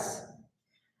one was.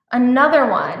 Another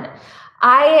one.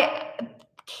 I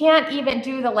can't even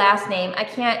do the last name. I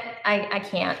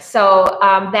can't. So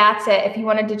that's it. If you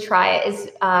wanted to try it, is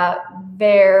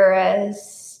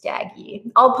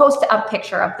Verestagi. I'll post a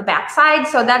picture of the back side.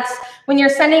 So that's when you're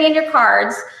sending in your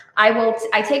cards.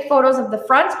 I take photos of the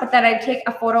front, but then I take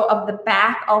a photo of the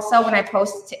back also when I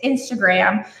post to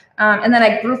Instagram. And then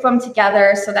I group them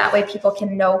together so that way people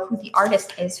can know who the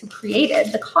artist is who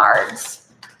created the cards.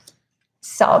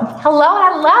 So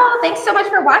hello. Thanks so much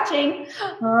for watching.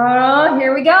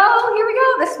 Here we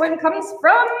go. This one comes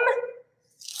from,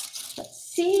 let's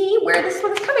see where this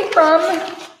one's coming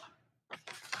from.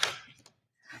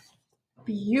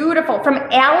 Beautiful. From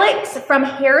Alex from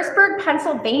Harrisburg,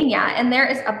 Pennsylvania. And there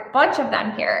is a bunch of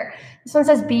them here. This one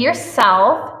says, be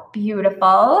yourself.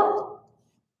 Beautiful.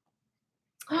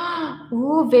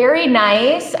 Ooh, very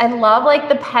nice. I love like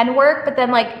the pen work, but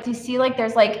then like, do you see like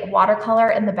there's like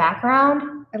watercolor in the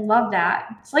background? I love that.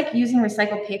 It's like using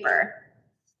recycled paper.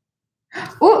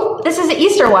 Ooh, this is an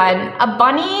Easter one. A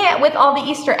bunny with all the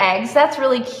Easter eggs. That's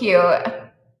really cute.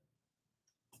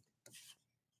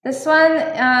 This one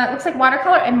looks like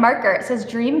watercolor and marker. It says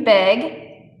Dream Big.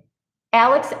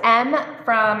 Alex M.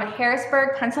 from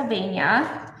Harrisburg,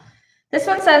 Pennsylvania. This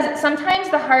one says, sometimes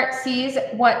the heart sees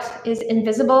what is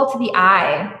invisible to the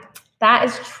eye. That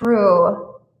is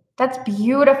true. That's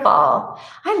beautiful.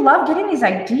 I love getting these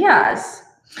ideas.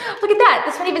 Look at that.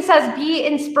 This one even says, be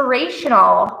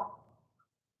inspirational.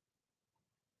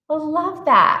 I love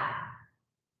that.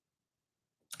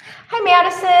 Hi,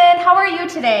 Madison. How are you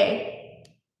today?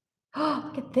 Oh,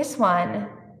 look at this one.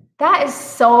 That is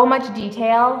so much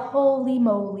detail. Holy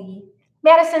moly.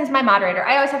 Madison's my moderator.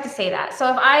 I always have to say that.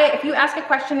 So if you ask a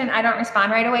question and I don't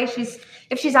respond right away,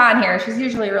 if she's on here, she's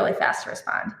usually really fast to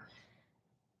respond.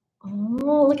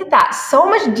 Oh, look at that. So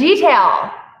much detail.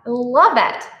 I love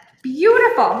it.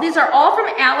 Beautiful. These are all from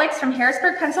Alex from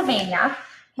Harrisburg, Pennsylvania.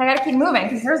 I got to keep moving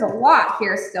because there's a lot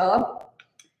here still.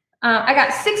 I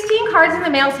got 16 cards in the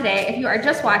mail today if you are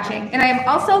just watching. And I am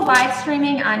also live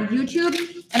streaming on YouTube.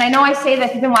 And I know I say that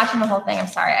if you've been watching the whole thing, I'm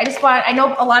sorry. I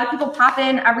know a lot of people pop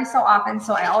in every so often,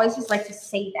 so I always just like to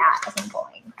say that as I'm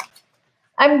going.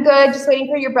 I'm good, just waiting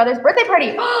for your brother's birthday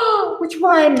party. Oh, which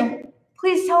one?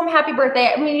 Please tell him happy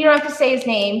birthday. I mean, you don't have to say his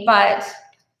name, but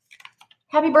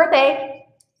happy birthday.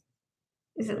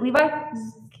 Is it Levi?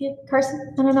 Is it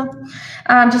Carson? I don't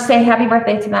know. Just say happy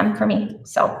birthday to them for me.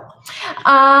 So, if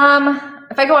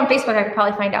I go on Facebook, I could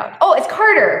probably find out. Oh, it's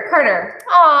Carter. Carter.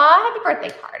 Aw, happy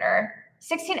birthday, Carter.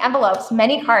 16 envelopes,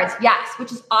 many cards. Yes,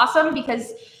 which is awesome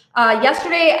because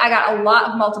yesterday I got a lot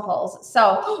of multiples.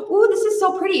 So, ooh, this is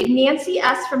so pretty. Nancy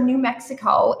S. from New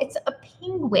Mexico. It's a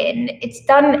penguin. It's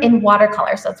done in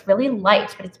watercolor, so it's really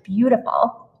light, but it's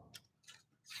beautiful.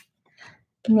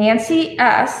 Nancy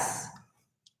S.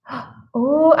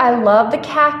 Oh, I love the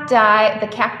cacti. The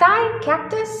cacti?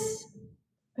 Cactus?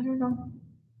 I don't know.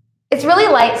 It's really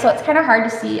light, so it's kind of hard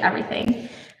to see everything.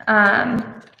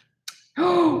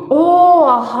 Oh,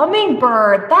 a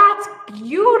hummingbird. That's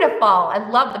beautiful. I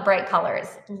love the bright colors.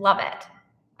 Love it.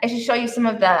 I should show you some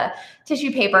of the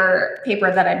tissue paper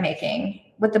that I'm making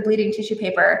with the bleeding tissue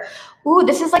paper. Ooh,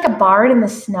 this is like a barn in the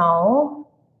snow.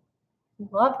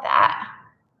 Love that.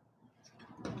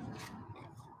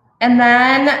 And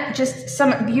then just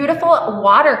some beautiful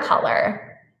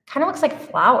watercolor. Kind of looks like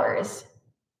flowers.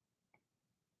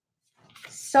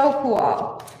 So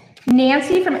cool.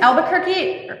 Nancy from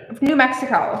Albuquerque, New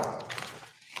Mexico.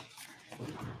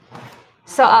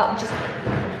 So I'll just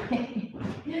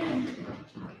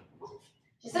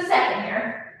a second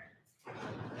here.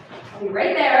 I'll be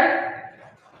right there.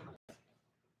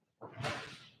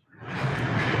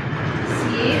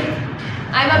 See,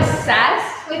 I'm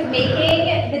obsessed with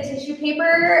making the tissue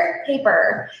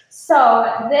paper.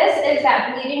 So this is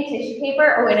that bleeding tissue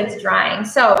paper. Oh, and it's drying.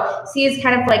 So see, it's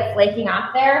kind of like flaking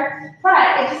off there.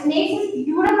 But it just makes these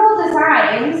beautiful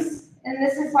designs. And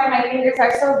this is why my fingers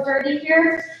are so dirty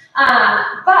here.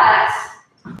 But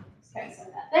just kind of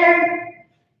set that there.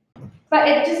 But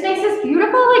it just makes this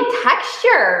beautiful like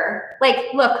texture.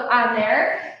 Like look on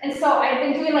there. And so I've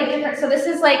been doing like different. So this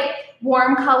is like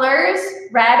warm colors,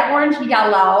 red, orange,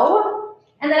 yellow.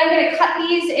 And then I'm going to cut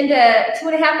these into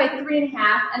 2.5 by 3.5,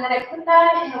 and then I put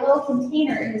them in a little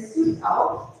container in the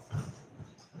studio.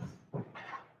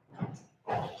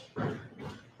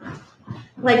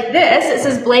 Like this, it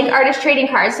says blank artist trading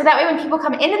cards. So that way when people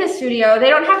come into the studio, they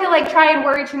don't have to like try and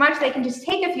worry too much. They can just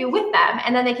take a few with them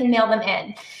and then they can mail them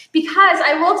in. Because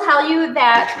I will tell you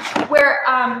that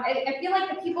I feel like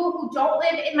the people who don't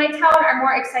live in my town are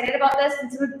more excited about this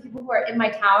than some of the people who are in my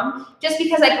town, just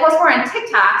because I post more on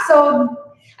TikTok.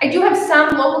 So I do have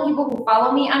some local people who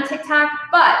follow me on TikTok,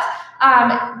 but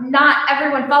not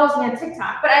everyone follows me on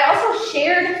TikTok. But I also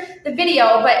shared the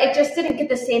video, but it just didn't get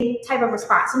the same type of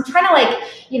response. I'm trying to like,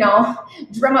 you know,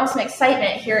 drum up some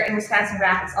excitement here in Wisconsin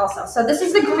Rapids also. So this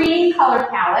is the green color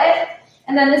palette.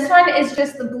 And then this one is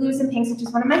just the blues and pinks, which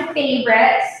is one of my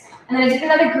favorites. And then I did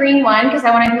another green one because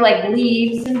I want to do like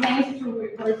leaves and things, which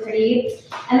are really pretty.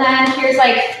 And then here's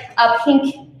like a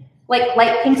pink, like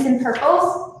light pinks and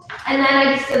purples. And then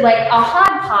I just did like a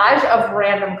hodgepodge of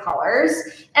random colors.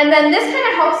 And then this kind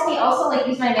of helps me also like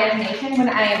use my imagination when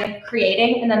I am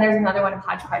creating. And then there's another one of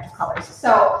hodgepodge of colors.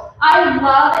 So I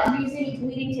love using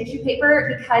bleeding tissue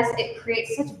paper because it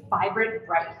creates such vibrant,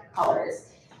 bright colors.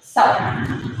 So,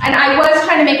 and I was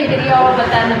trying to make a video, but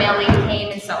then the mailing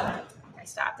came, and so I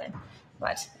stopped it.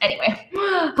 But anyway,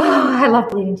 oh, I love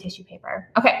bleeding tissue paper.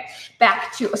 Okay,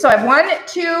 back to, so I have 1,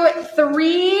 2,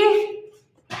 3,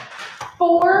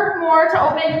 4 more to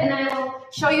open, and then I'll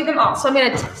show you them all. So I'm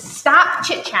gonna stop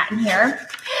chit-chatting here.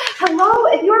 Hello,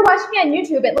 if you are watching me on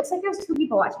YouTube, it looks like there's 2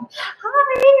 people watching.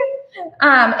 Hi.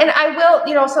 And I will,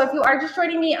 you know, so if you are just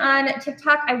joining me on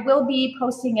TikTok, I will be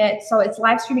posting it. So it's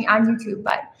live streaming on YouTube,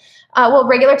 but will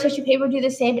regular tissue paper do the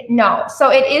same? No. So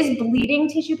it is bleeding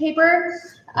tissue paper.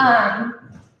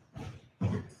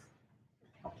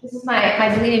 This is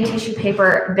my bleeding tissue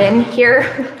paper bin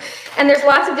here. And there's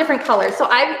lots of different colors. So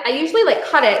I usually like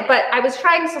cut it, but I was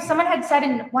trying, so someone had said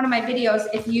in one of my videos,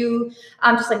 if you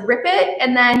just like rip it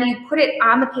and then you put it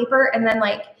on the paper and then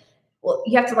like, well,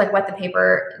 you have to like wet the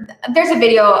paper. There's a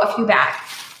video a few back,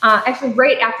 actually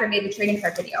right after I made the trading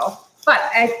card video, but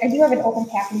I do have an open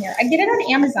pack in here. I get it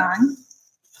on Amazon.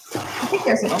 I think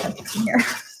there's an open pack in here.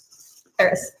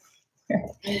 There is.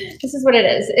 This is what it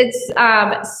is. It's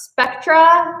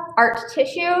Spectra Art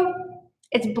Tissue.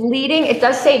 It's bleeding. It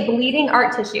does say bleeding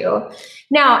art tissue.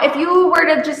 Now, if you were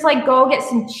to just like go get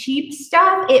some cheap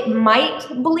stuff, it might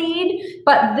bleed,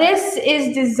 but this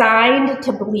is designed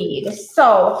to bleed.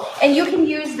 So, and you can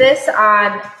use this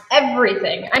on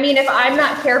everything. I mean, if I'm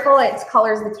not careful, it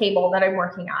colors the table that I'm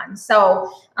working on.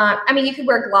 So, I mean, you could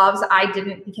wear gloves. I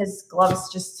didn't because gloves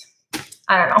just,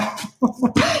 I don't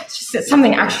know, it's just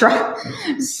something extra.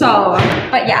 So,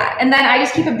 but yeah, and then I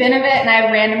just keep a bin of it and I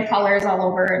have random colors all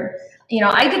over. And, you know,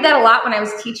 I did that a lot when I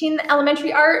was teaching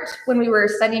elementary art when we were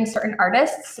studying certain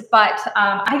artists, but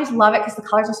I just love it because the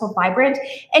colors are so vibrant.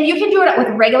 And you can do it with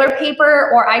regular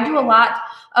paper, or I do a lot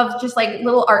of just like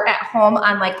little art at home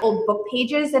on like old book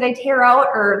pages that I tear out,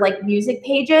 or like music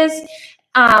pages.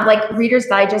 Like Reader's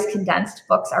Digest condensed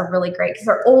books are really great because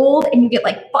they're old and you get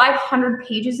like 500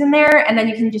 pages in there, and then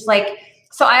you can just like,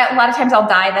 so a lot of times I'll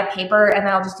dye that paper and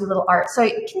then I'll just do little art. So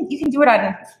you can do it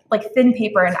on like thin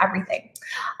paper and everything.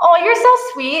 Oh, you're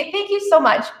so sweet. Thank you so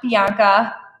much,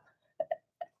 Bianca.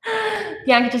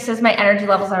 Bianca just says my energy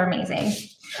levels are amazing.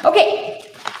 Okay,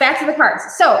 back to the cards.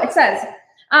 So it says,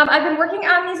 I've been working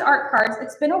on these art cards.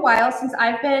 It's been a while since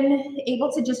I've been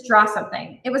able to just draw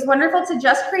something. It was wonderful to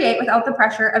just create without the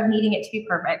pressure of needing it to be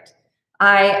perfect.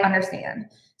 I understand.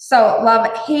 So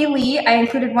love, Haley. I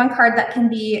included one card that can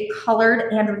be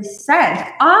colored and resent.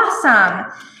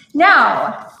 Awesome.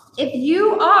 Now, if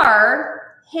you are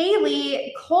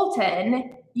Haley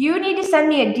Colton, you need to send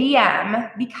me a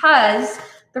DM because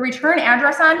the return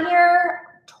address on here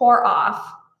tore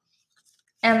off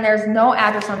and there's no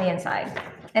address on the inside.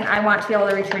 And I want to be able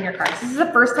to return your cards. This is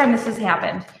the first time this has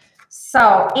happened.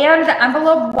 So, and the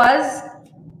envelope was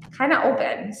kind of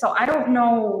open. So I don't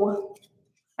know.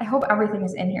 I hope everything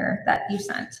is in here that you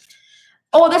sent.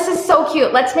 Oh, this is so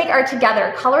cute. Let's make art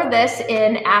together. Color this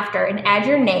in after and add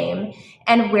your name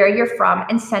and where you're from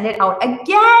and send it out again.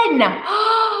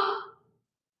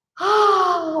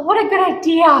 Oh, what a good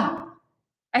idea.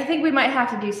 I think we might have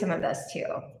to do some of this too.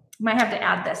 Might have to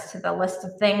add this to the list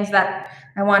of things that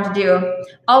I want to do.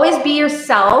 Always be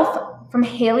yourself from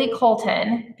Haley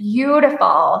Colton.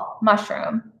 Beautiful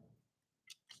mushroom.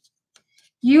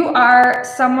 You are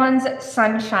someone's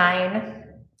sunshine.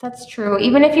 That's true.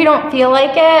 Even if you don't feel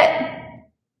like it,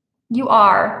 you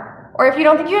are. Or if you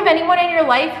don't think you have anyone in your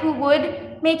life who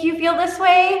would make you feel this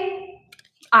way,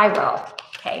 I will.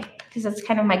 Okay, because that's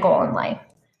kind of my goal in life.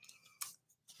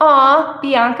 Aw,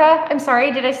 Bianca, I'm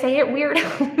sorry, did I say it weird?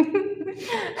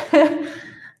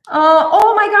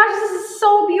 Oh my gosh, this is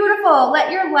so beautiful.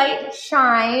 Let your light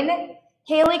shine.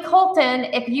 Haley Colton,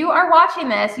 if you are watching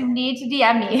this, you need to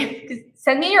DM me.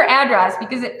 Send me your address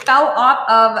because it fell off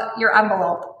of your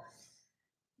envelope.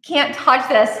 Can't touch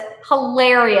this.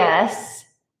 Hilarious.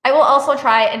 I will also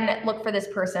try and look for this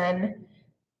person,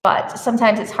 but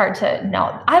sometimes it's hard to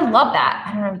know. I love that.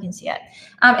 I don't know if you can see it.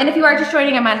 And if you are just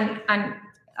joining, I'm on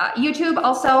YouTube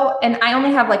also, and I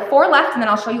only have like 4 left, and then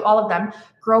I'll show you all of them.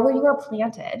 Grow where you are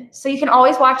planted. So you can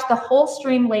always watch the whole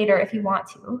stream later if you want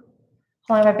to.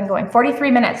 How long have I been going?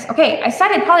 43 minutes. Okay, I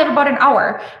said I'd probably have about an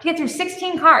hour to get through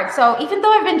 16 cards. So even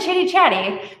though I've been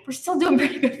chitty-chatty, we're still doing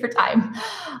pretty good for time.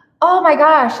 Oh my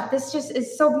gosh, this just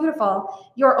is so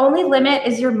beautiful. Your only limit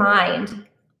is your mind.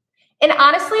 And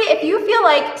honestly, if you feel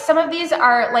like some of these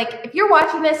are like, if you're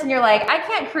watching this and you're like, I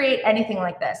can't create anything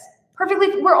like this,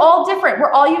 perfectly, we're all different.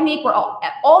 We're all unique. We're all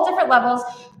at all different levels.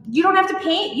 You don't have to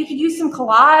paint. You could use some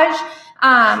collage.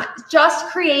 Just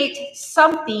create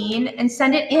something and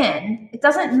send it in. It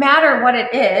doesn't matter what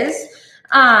it is.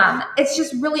 It's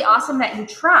just really awesome that you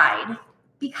tried,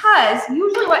 because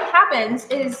usually what happens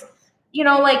is, you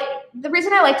know, like the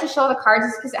reason I like to show the cards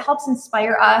is because it helps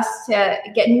inspire us to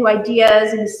get new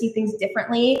ideas and to see things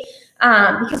differently,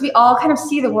 because we all kind of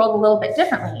see the world a little bit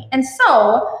differently. And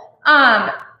so,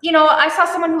 you know, I saw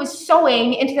someone who was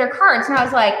sewing into their cards and I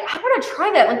was like, I want to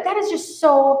try that. Like, that is just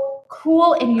so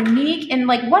cool and unique, and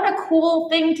like, what a cool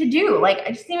thing to do. Like,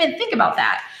 I just didn't even think about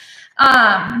that.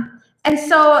 And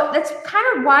so that's kind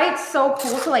of why it's so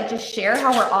cool to like just share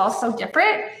how we're all so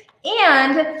different.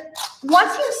 And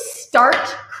once you start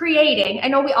creating, I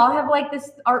know we all have like this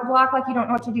art block, like you don't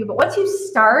know what to do, but once you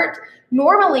start,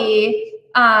 normally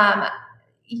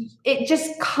it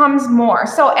just comes more.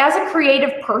 So as a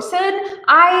creative person,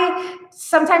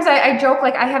 sometimes I joke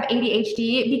like I have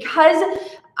ADHD because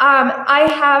I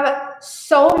have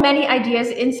so many ideas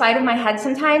inside of my head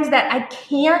sometimes that I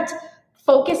can't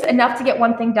focus enough to get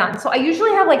one thing done. So I usually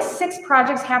have like 6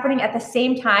 projects happening at the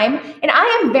same time. And I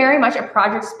am very much a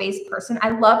project-based person.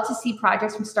 I love to see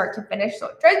projects from start to finish. So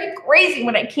it drives me crazy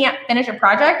when I can't finish a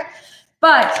project.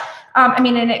 But I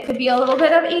mean, and it could be a little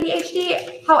bit of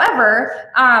ADHD.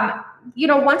 However, you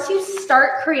know, once you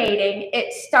start creating,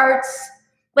 it starts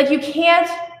like you can't,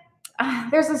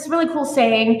 there's this really cool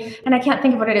saying, and I can't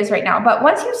think of what it is right now, but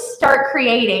once you start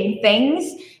creating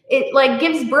things, it like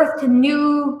gives birth to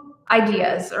new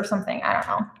ideas or something. I don't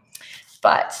know,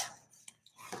 but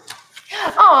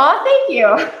oh, thank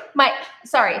you.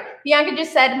 Sorry, Bianca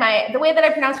just said the way that I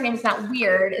pronounce her name is not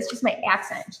weird. It's just my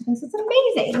accent. She thinks it's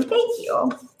amazing. Thank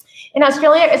you. In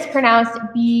Australia, it's pronounced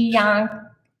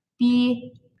Bianca.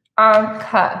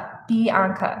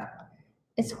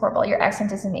 It's horrible. Your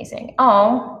accent is amazing.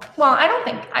 Oh, well, I don't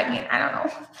know.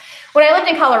 When I lived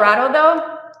in Colorado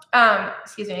though,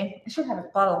 excuse me, I should have a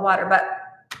bottle of water, but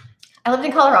I lived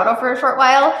in Colorado for a short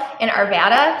while in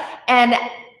Arvada, and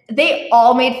they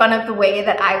all made fun of the way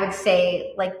that I would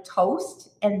say like toast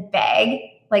and bag.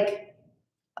 Like,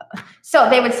 so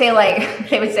they would say,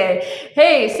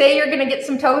 hey, say you're going to get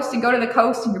some toast and go to the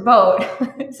coast in your boat.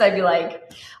 So I'd be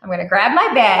like, I'm going to grab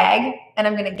my bag and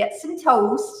I'm going to get some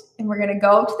toast and we're going to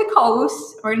go to the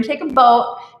coast. We're going to take a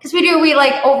boat. Because we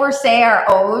like oversay our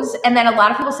O's. And then a lot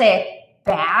of people say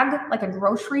bag, like a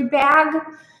grocery bag.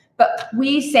 But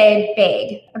we say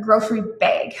bag, a grocery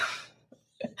bag.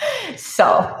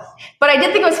 So, but I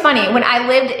did think it was funny when I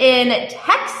lived in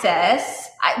Texas.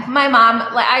 My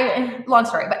mom, long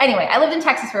story, but anyway, I lived in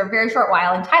Texas for a very short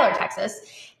while in Tyler, Texas.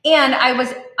 And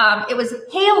it was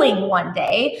hailing one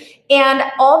day and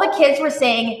all the kids were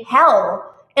saying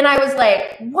hell. And I was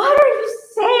like, what are you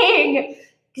saying?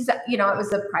 Because, you know, it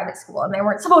was a private school and they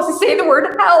weren't supposed to say the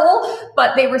word hell,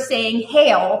 but they were saying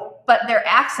hail, but their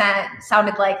accent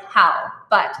sounded like hell.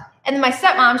 And my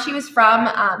stepmom, she was from,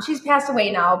 she's passed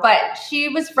away now, but she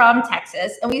was from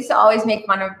Texas. And we used to always make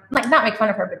fun of, like not make fun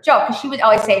of her, but joke. Because she would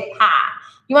always say pie.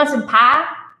 You want some pie?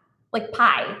 Like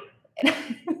pie.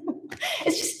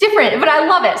 It's just different, but I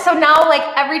love it. So now like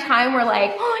every time we're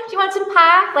like, oh, do you want some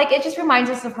pie? Like it just reminds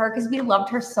us of her because we loved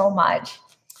her so much.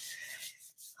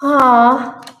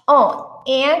 Oh,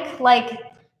 Ank, like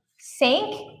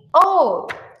sank. Oh,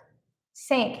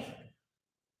 sank.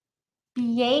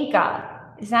 Bianca.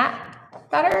 Is that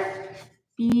better?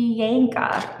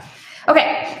 Bianca.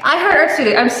 Okay, iHeart Art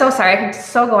Studio. I'm so sorry. I could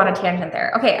so go on a tangent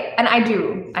there. Okay, and I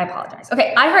apologize.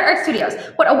 Okay, iHeart Art Studios.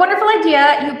 What a wonderful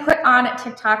idea you put on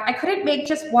TikTok. I couldn't make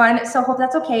just one, so hope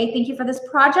that's okay. Thank you for this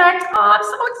project. Oh, I'm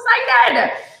so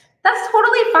excited. That's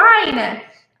totally fine.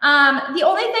 The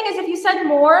only thing is if you send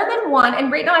more than one,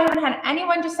 and right now I haven't had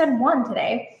anyone just send one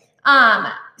today.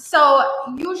 So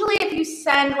usually if you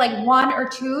send like 1 or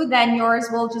 2, then yours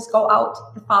will just go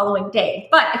out the following day.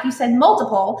 But if you send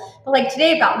multiple, but like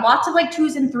today I've got lots of like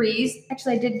 2s and 3s.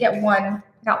 Actually, I did get one. I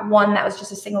got one that was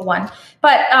just a single one.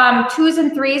 But 2s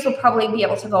and 3s will probably be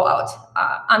able to go out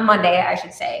on Monday, I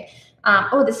should say.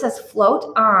 Oh, this says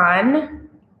float on.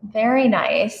 Very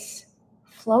nice.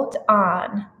 Float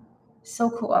on. So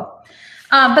cool.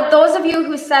 But those of you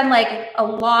who send like a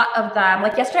lot of them,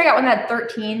 like yesterday I got one that had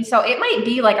 13, so it might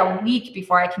be like a week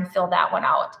before I can fill that one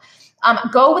out.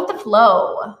 Go with the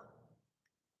flow.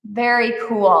 Very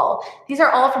cool. These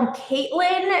are all from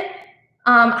Caitlin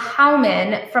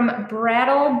Howman from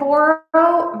Brattleboro,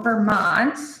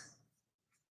 Vermont.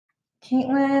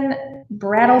 Caitlin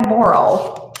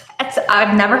Brattleboro.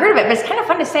 I've never heard of it, but it's kind of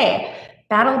fun to say.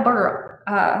 Brattleboro.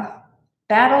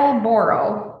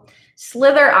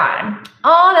 Slither on.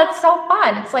 Oh, that's so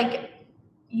fun. It's like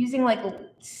using like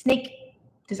snake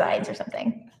designs or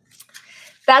something.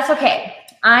 That's okay.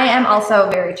 I am also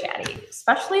very chatty,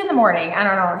 especially in the morning. I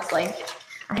don't know. It's like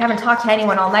I haven't talked to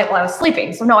anyone all night while I was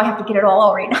sleeping. So no, I have to get it all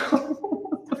out right now.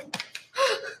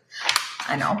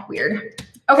 I know, weird.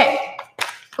 Okay.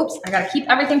 Oops, I gotta keep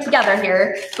everything together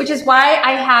here, which is why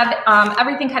I have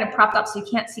everything kind of propped up so you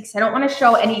can't see, because I don't want to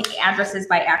show any addresses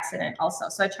by accident also.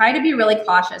 So I try to be really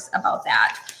cautious about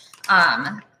that.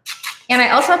 And I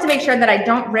also have to make sure that I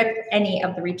don't rip any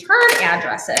of the return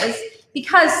addresses,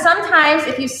 because sometimes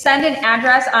if you send an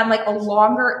address on like a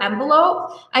longer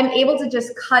envelope, I'm able to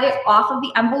just cut it off of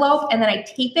the envelope and then I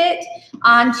tape it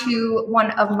onto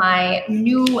one of my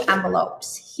new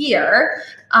envelopes here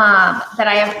that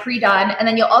I have pre-done. And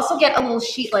then you'll also get a little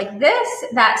sheet like this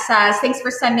that says, thanks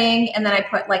for sending. And then I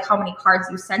put like how many cards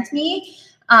you sent me.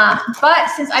 But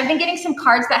since I've been getting some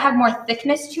cards that have more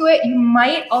thickness to it, you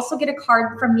might also get a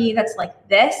card from me that's like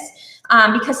this,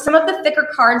 because some of the thicker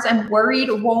cards I'm worried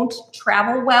won't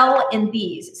travel well in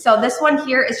these. So this one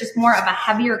here is just more of a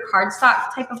heavier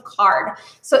cardstock type of card.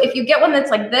 So if you get one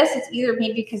that's like this, it's either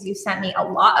maybe because you sent me a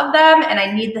lot of them and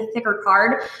I need the thicker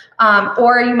card,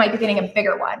 or you might be getting a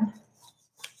bigger one.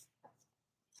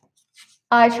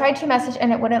 I tried to message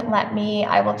and it wouldn't let me.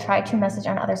 I will try to message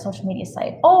on other social media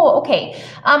sites. Oh, okay.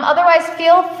 Otherwise,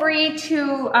 feel free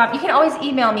to, you can always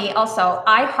email me also,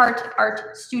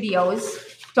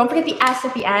 iheartartstudios, don't forget the S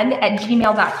at the end, at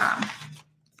gmail.com.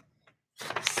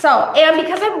 So, and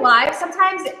because I'm live,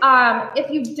 sometimes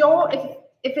if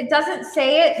it doesn't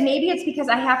say it, maybe it's because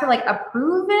I have to like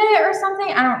approve it or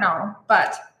something. I don't know,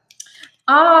 but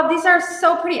these are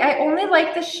so pretty. I only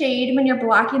like the shade when you're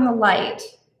blocking the light.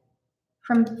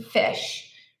 From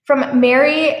Fish, from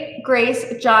Mary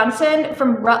Grace Johnson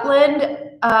from Rutland,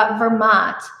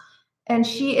 Vermont. And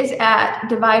she is at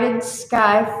Divided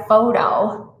Sky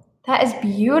Photo. That is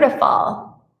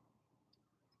beautiful.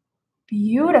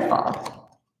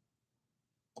 Beautiful.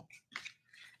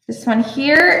 This one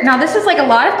here. Now this is like a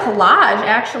lot of collage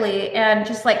actually, and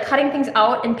just like cutting things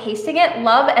out and pasting it.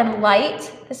 Love and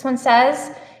Light, this one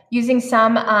says, using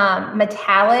some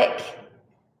metallic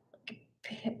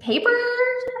paper,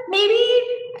 maybe?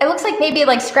 It looks like maybe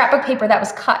like scrapbook paper that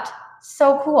was cut.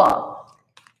 So cool.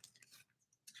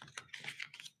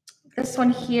 This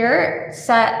one here,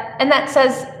 and that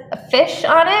says a fish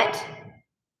on it.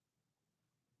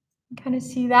 You kind of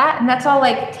see that? And that's all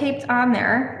like taped on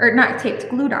there, or not taped,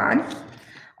 glued on.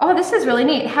 Oh, this is really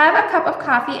neat. Have a cup of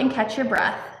coffee and catch your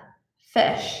breath.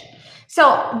 Fish.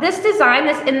 So this design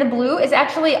that's in the blue is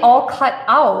actually all cut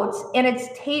out and it's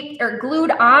taped or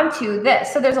glued onto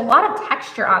this. So there's a lot of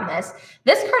texture on this.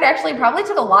 This card actually probably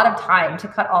took a lot of time to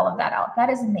cut all of that out. That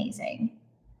is amazing.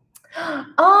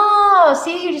 Oh,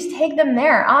 see, you just take them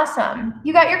there. Awesome.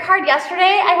 You got your card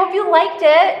yesterday. I hope you liked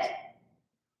it.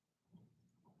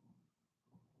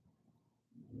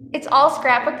 It's all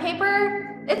scrapbook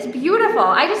paper. It's beautiful.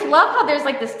 I just love how there's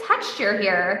like this texture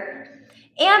here.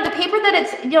 And the paper that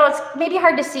it's, it's maybe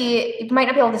hard to see. You might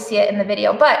not be able to see it in the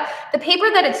video, but the paper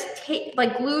that it's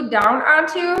like glued down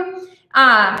onto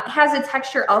has a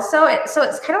texture also. So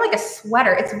it's kind of like a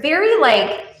sweater. It's very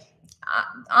like,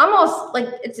 almost like,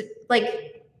 it's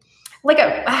like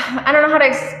I don't know how to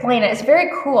explain it. It's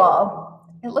very cool.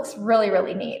 It looks really,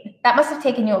 really neat. That must have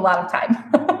taken you a lot of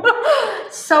time.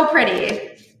 So pretty.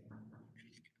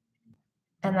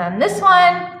 And then this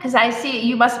one, because I see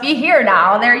you must be here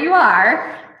now. There you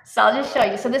are. So I'll just show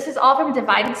you. So this is all from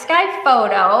Divided Sky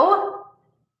Photo.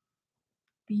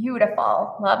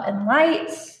 Beautiful. Love and Light.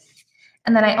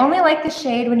 And then I only like the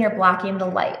shade when you're blocking the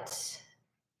light.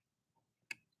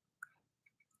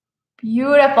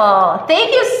 Beautiful.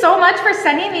 Thank you so much for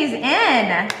sending these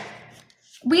in.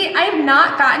 I have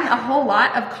not gotten a whole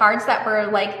lot of cards that were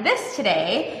like this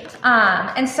today.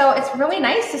 And so it's really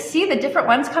nice to see the different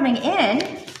ones coming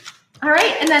in. All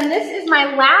right, and then this is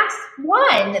my last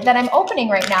one that I'm opening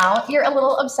right now. You're a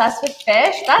little obsessed with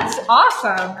fish. That's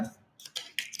awesome.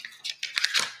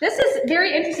 This is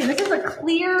very interesting. This is a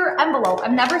clear envelope.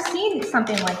 I've never seen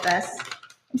something like this.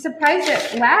 I'm surprised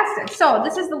it lasted. So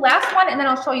this is the last one, and then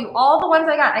I'll show you all the ones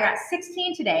I got. I got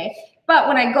 16 today. But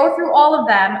when I go through all of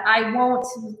them, I won't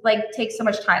like take so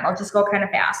much time. I'll just go kind of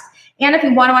fast. And if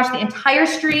you want to watch the entire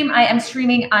stream, I am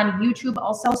streaming on YouTube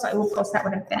also, so I will post that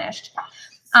when I'm finished.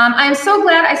 I am so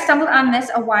glad I stumbled on this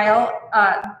while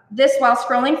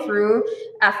scrolling through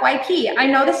FYP. I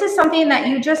know this is something that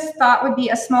you just thought would be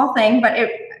a small thing, but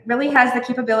it really has the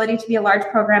capability to be a large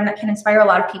program that can inspire a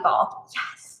lot of people.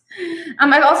 Yes.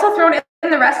 I've also thrown in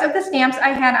the rest of the stamps I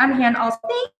had on hand also.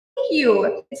 Thank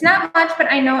you. It's not much,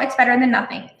 but I know it's better than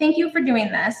nothing. Thank you for doing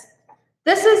this.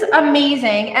 This is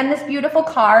amazing. And this beautiful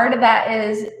card that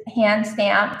is hand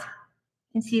stamped.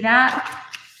 You can see that?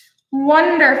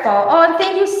 Wonderful. Oh, and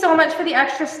thank you so much for the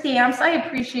extra stamps. I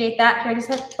appreciate that. Here, I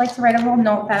just like to write a little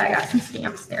note that I got some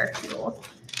stamps there too.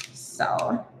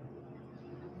 So,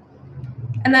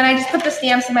 and then I just put the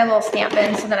stamps in my little stamp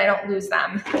bin so that I don't lose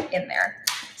them in there.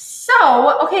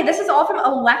 So, okay, this is all from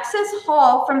Alexis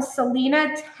Hall from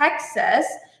Salina, Texas.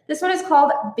 This one is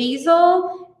called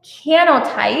Basil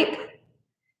Canotype.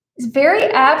 It's very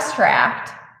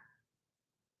abstract.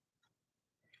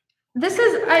 This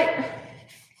is,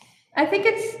 I think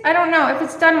it's, I don't know if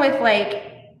it's done with like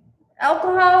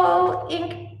alcohol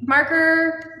ink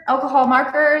marker, alcohol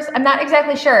markers. I'm not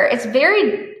exactly sure. It's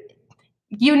very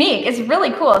unique. It's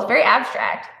really cool. It's very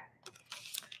abstract.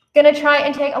 Gonna try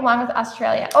and take along with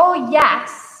Australia. Oh,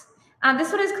 yes.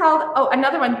 This one is called, oh,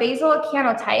 another one, basil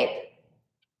canotype.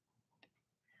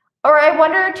 Or I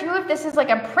wonder too if this is like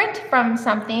a print from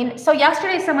something. So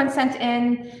yesterday someone sent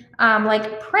in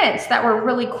like prints that were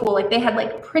really cool. Like they had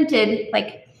like printed,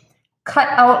 like cut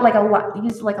out like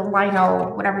used like a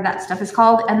lino, whatever that stuff is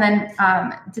called, and then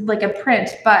did like a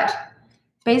print, but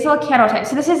basil canotype.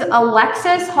 So this is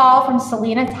Alexis Hall from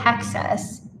Salina,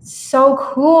 Texas. So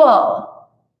cool.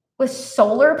 With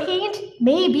solar paint?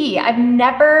 Maybe. I've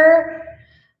never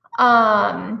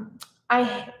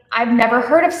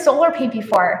heard of solar paint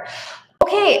before.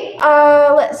 Okay,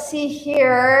 let's see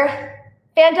here.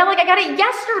 Vandelic, I got it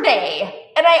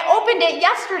yesterday. And I opened it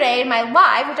yesterday in my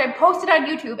live, which I posted on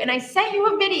YouTube, and I sent you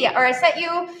a video, or I sent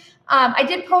you, I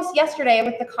did post yesterday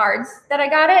with the cards that I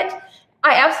got it.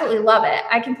 I absolutely love it.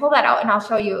 I can pull that out and I'll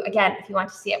show you again if you want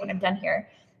to see it when I'm done here.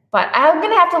 But I'm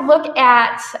gonna have to look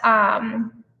at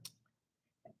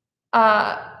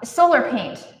solar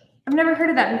paint. I've never heard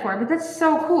of that before, but that's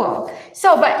so cool.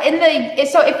 So, but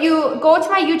so if you go to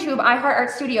my YouTube, iHeart Art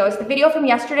Studios, the video from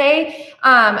yesterday,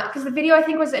 because the video I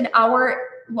think was an hour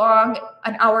long,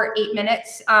 an hour, 8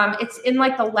 minutes. It's in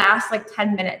like the last like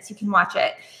 10 minutes, you can watch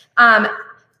it.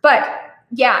 But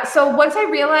yeah, so once I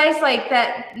realized like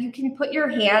that you can put your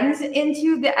hands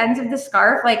into the ends of the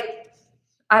scarf, like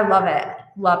I love it,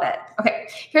 love it. Okay,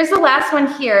 here's the last one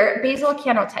here, basil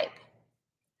canotype.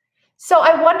 So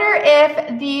I wonder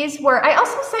if these were, I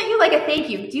also sent you like a thank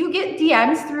you. Do you get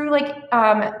DMs through like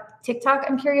TikTok?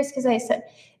 I'm curious because I said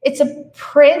it's a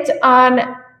print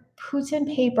on Putin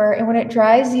paper, and when it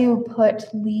dries, you put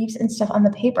leaves and stuff on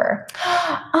the paper.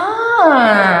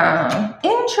 Ah,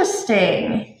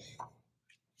 interesting.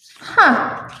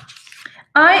 Huh.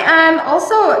 I am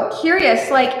also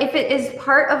curious, like if it is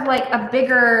part of like a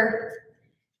bigger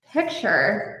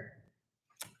picture.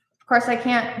 Of course, I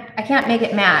can't make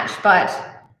it match, but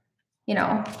you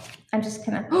know, I'm just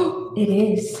gonna, oh, it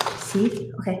is,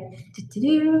 see, okay,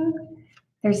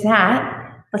 there's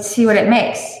that. Let's see what it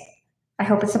makes. I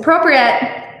hope it's appropriate.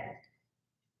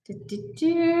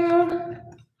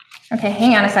 Okay,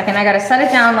 hang on a second. I gotta set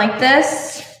it down like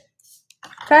this.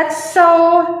 That's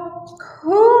so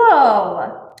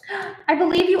cool. I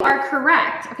believe you are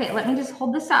correct. Okay, let me just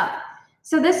hold this up.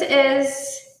 So this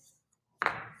is,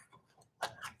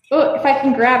 oh, if I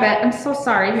can grab it, I'm so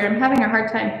sorry here. I'm having a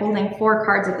hard time holding 4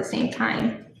 cards at the same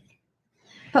time.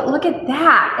 But look at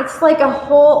that. It's like a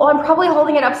whole, oh, I'm probably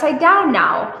holding it upside down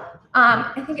now.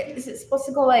 I think, is it supposed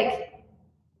to go like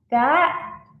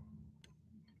that?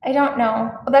 I don't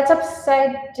know. Oh, that's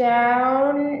upside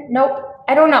down. Nope,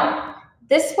 I don't know.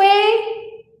 This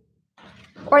way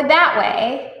or that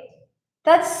way.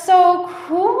 That's so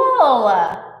cool.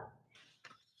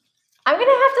 I'm gonna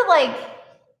have to like,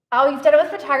 oh, you've done it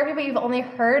with photography, but you've only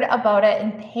heard about it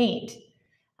in paint.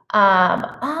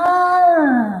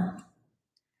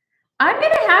 I'm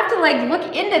gonna have to like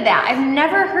look into that. I've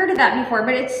never heard of that before,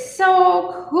 but it's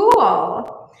so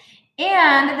cool.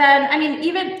 And then, I mean,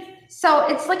 even, so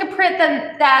it's like a print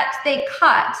that they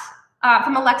cut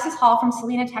from Alexis Hall from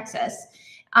Salina, Texas.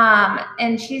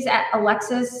 And she's at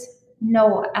Alexis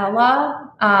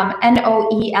Noelleh,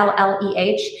 Noelleh.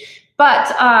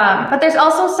 But there's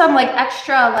also some like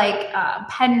extra like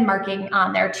pen marking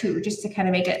on there too, just to kind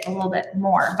of make it a little bit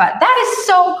more. But that is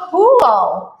so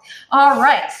cool. All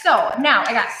right, so now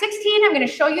I got 16. I'm going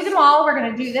to show you them all. We're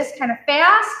going to do this kind of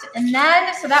fast, and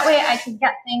then so that way I can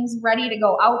get things ready to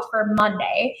go out for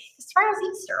Monday. Because tomorrow's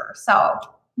Easter, so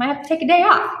might have to take a day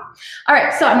off. All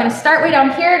right, so I'm going to start way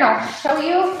down here, and I'll show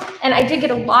you. And I did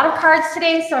get a lot of cards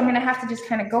today, so I'm going to have to just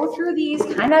kind of go through these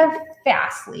kind of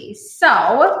fastly. So,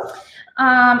 all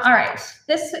right,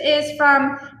 this is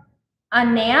from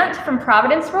Anant from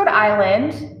Providence, Rhode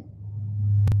Island.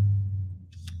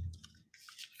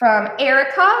 From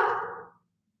Erica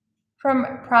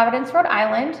from Providence, Rhode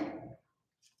Island.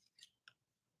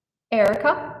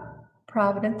 Erica,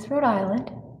 Providence, Rhode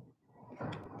Island.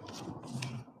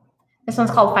 This one's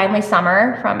called Finally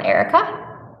Summer from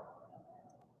Erica,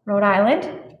 Rhode Island.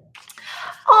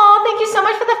 Oh, thank you so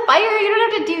much for the fire. You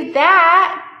don't have to do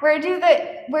that. Where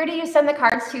do you send the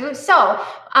cards to? So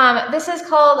this is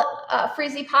called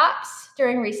Freezy Pops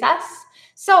during recess.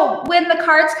 So when the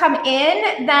cards come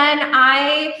in, then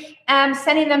I am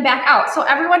sending them back out. So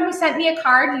everyone who sent me a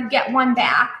card, you get one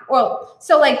back. Well,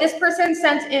 so like this person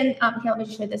sent in, here, let me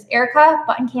just show you this. Erica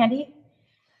Button Candy.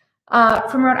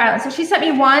 from Rhode Island. So she sent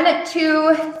me 1,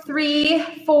 2,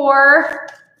 3, 4,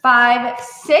 5,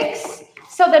 6.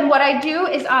 So then what I do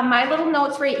is on my little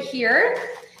notes right here,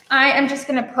 I am just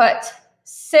going to put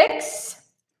 6.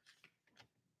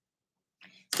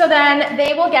 So then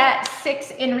they will get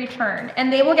 6 in return,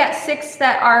 and they will get 6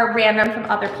 that are random from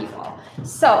other people.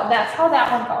 So that's how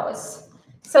that one goes.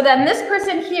 So then this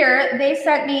person here, they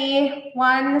sent me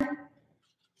 1,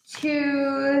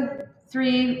 2,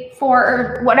 3, 4,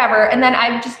 or whatever. And then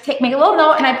I just make a little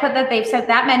note and I put that they've sent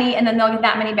that many, and then they'll get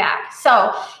that many back.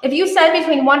 So if you send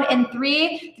between 1 and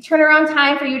 3, the turnaround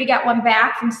time for you to get one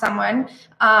back from someone,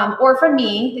 or from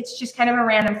me, it's just kind of a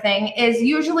random thing, is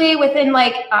usually within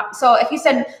like, so if you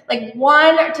send like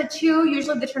 1 to 2,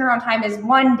 usually the turnaround time is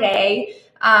 1 day.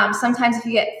 Sometimes if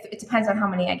you get, it depends on how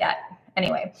many I get.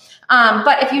 Anyway,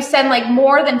 but if you send like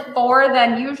more than 4,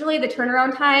 then usually the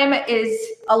turnaround time is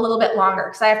a little bit longer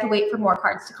because I have to wait for more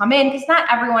cards to come in because not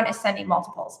everyone is sending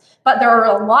multiples, but there are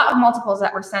a lot of multiples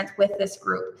that were sent with this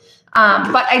group.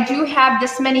 But I do have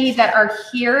this many that are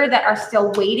here that are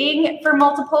still waiting for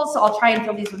multiples. So I'll try and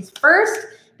fill these ones first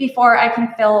before I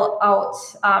can fill out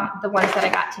the ones that I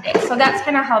got today. So that's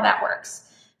kind of how that works.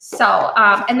 So,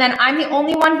 and then I'm the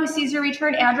only one who sees your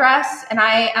return address, and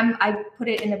I put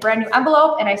it in a brand new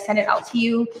envelope and I send it out to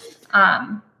you.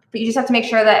 But you just have to make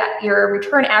sure that your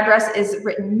return address is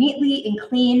written neatly and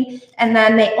clean. And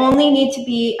then they only need to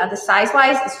be, the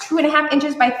size-wise is 2.5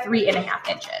 inches by 3.5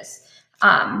 inches.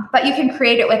 But you can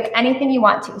create it with anything you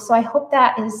want to. So I hope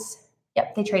that is,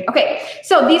 yep, they trade. Okay,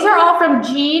 so these are all from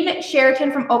Jean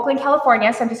Sheraton from Oakland,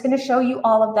 California. So I'm just gonna show you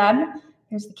all of them.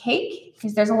 Here's the cake,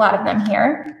 because there's a lot of them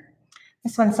here.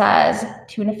 This one says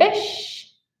tuna fish.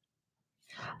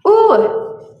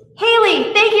 Ooh,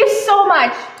 Haley, thank you so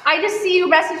much. I just see you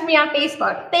message me on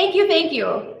Facebook. Thank you, thank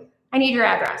you. I need your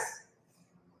address.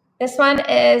 This one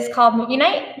is called Movie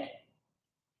Night.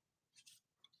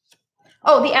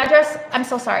 Oh, the address, I'm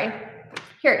so sorry.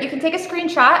 Here, you can take a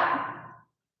screenshot.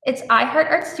 It's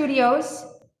iHeart Art Studios.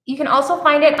 You can also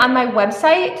find it on my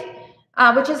website,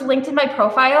 which is linked in my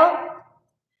profile.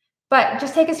 But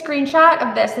just take a screenshot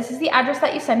of this. This is the address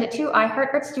that you send it to,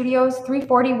 iHeart Art Studios,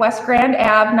 340 West Grand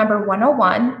Ave, number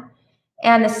 101.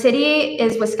 And the city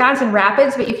is Wisconsin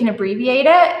Rapids, but you can abbreviate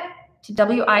it to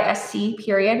WISC,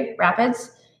 period,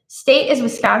 Rapids. State is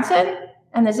Wisconsin,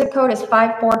 and the zip code is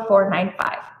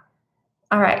 54495.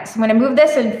 All right, so I'm gonna move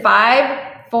this in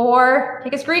 5, 4,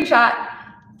 take a screenshot,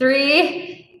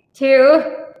 3, 2,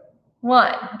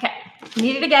 1. Okay, if you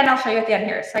need it again, I'll show you at the end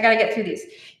here. So I gotta get through these.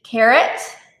 Carrot.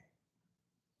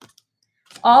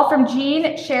 All from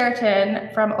Jean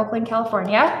Sheraton from Oakland,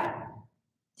 California.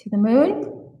 To the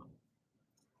moon.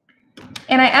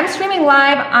 And I am streaming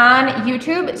live on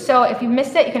YouTube. So if you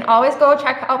missed it, you can always go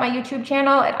check out my YouTube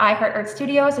channel at iHeart Art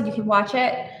Studios, and you can watch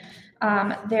it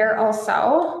there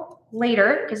also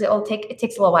later because it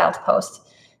takes a little while to post.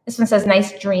 This one says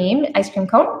nice dream, ice cream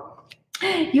cone.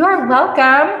 You are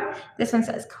welcome. This one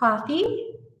says coffee.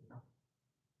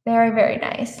 Very, very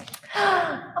nice.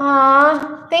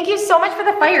 Aw, thank you so much for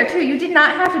the fire too. You did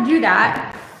not have to do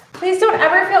that. Please don't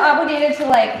ever feel obligated to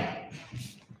like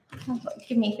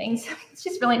give me things. It's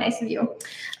just really nice of you.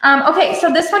 Okay,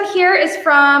 so this one here is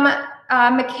from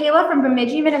Michaela from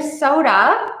Bemidji,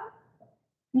 Minnesota.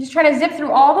 I'm just trying to zip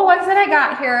through all the ones that I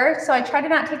got here. So I try to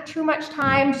not take too much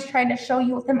time, just trying to show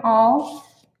you them all.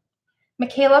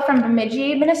 Michaela from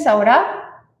Bemidji, Minnesota.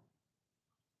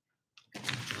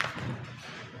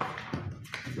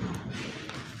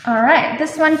 All right,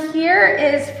 this one here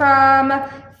is from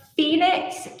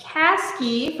Phoenix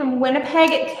Caskey from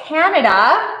Winnipeg,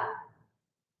 Canada.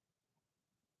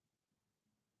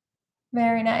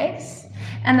 Very nice.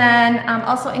 And then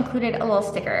also included a little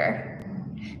sticker.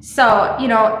 So, you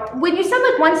know, when you send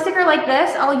like one sticker like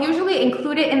this, I'll usually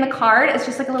include it in the card. It's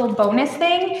just like a little bonus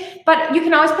thing, but you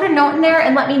can always put a note in there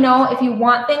and let me know if you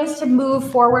want things to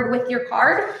move forward with your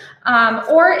card,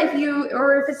 or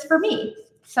if it's for me.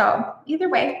 So either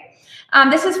way.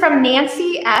 This is from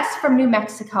Nancy S. from New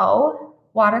Mexico.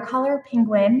 Watercolor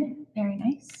penguin. Very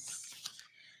nice.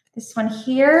 This one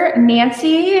here,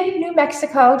 Nancy, New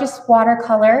Mexico, just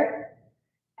watercolor.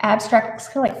 Abstract, looks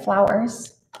kind of like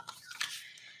flowers.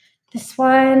 This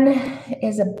one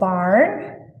is a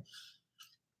barn.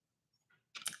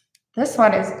 This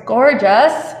one is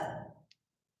gorgeous.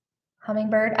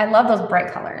 Hummingbird. I love those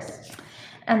bright colors.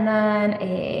 And then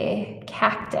a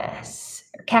cactus,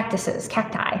 or cactuses,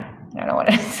 cacti. I don't know what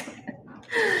it is.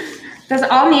 That's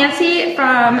all Nancy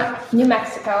from New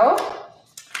Mexico.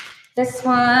 This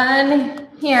one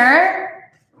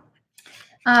here,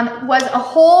 was a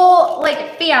whole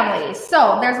like family.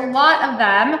 So there's a lot of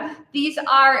them. These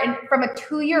are from a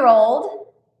 2-year-old.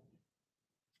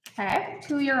 Okay,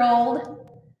 2-year-old.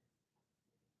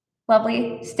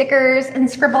 Lovely stickers and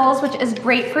scribbles, which is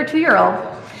great for a 2-year-old.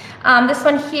 This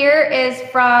one here is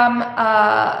from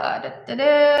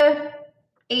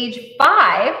age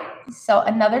 5. So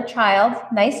another child.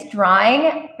 Nice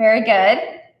drawing. Very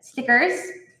good. Stickers.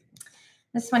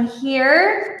 This one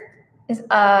here is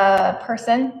a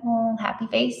person, happy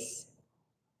face,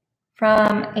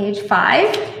 from age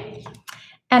 5.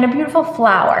 And a beautiful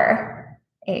flower,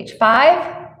 age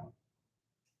 5.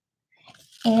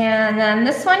 And then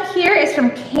this one here is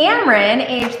from Cameron,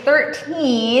 age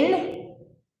 13,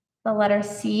 the letter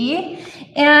C.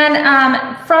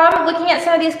 And from looking at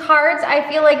some of these cards, I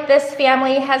feel like this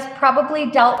family has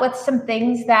probably dealt with some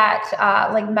things that,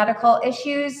 like medical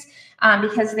issues,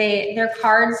 because their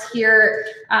cards here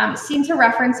seem to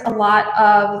reference a lot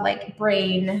of like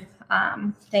brain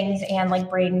things and like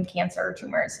brain cancer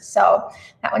tumors. So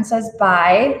that one says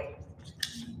bye.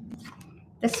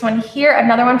 This one here,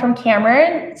 another one from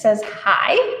Cameron, says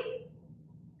hi.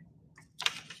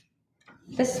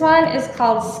 This one is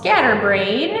called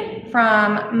Scatterbrain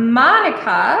from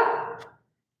Monica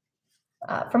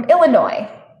from Illinois.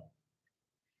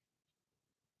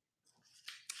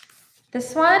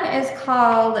 This one is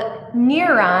called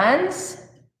Neurons,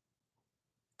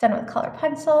 done with colored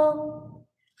pencil.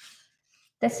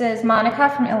 This is Monica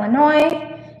from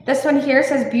Illinois. This one here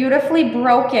says beautifully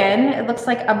broken. It looks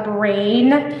like a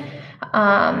brain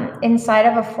inside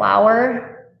of a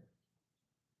flower.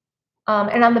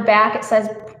 And on the back it says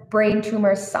brain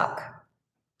tumors suck.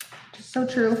 Just so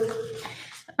true.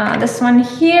 This one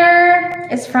here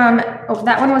is from,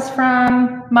 that one was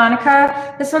from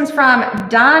Monica. This one's from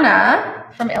Donna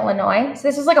from Illinois. So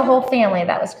this is like a whole family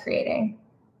that was creating.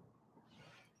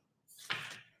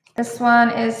 This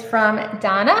one is from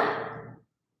Donna.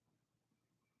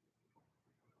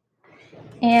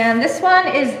 And this one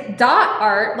is dot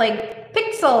art, like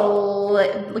pixel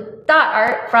like dot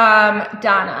art from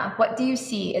Donna. What do you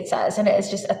see? It says, and it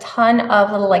is just a ton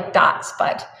of little like dots,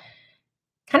 but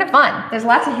kind of fun. There's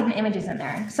lots of hidden images in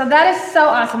there. So that is so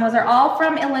awesome. Those are all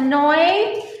from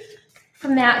Illinois,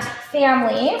 from that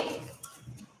family.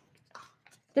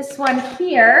 This one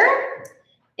here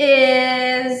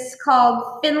is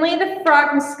called Finley the Frog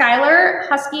from Skylar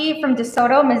Husky from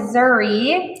DeSoto,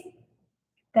 Missouri.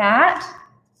 That.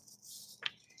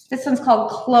 This one's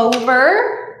called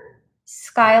Clover,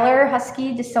 Skylar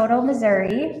Husky, DeSoto,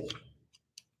 Missouri.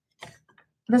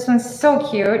 This one's so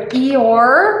cute.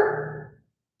 Eeyore.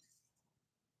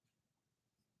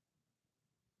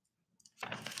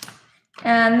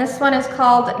 And this one is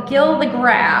called Gil the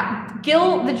Giraffe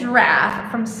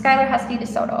from Skylar Husky,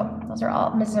 DeSoto. Those are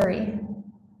all Missouri.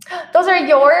 Those are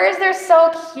yours? They're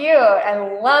so cute. I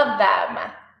love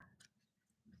them.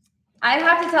 I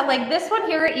have to tell, like this one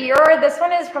here, Eeyore, this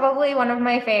one is probably one of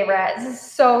my favorites. This is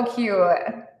so cute.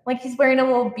 Like he's wearing a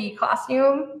little bee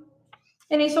costume.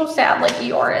 And he's so sad like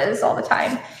Eeyore is all the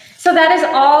time. So that is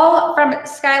all from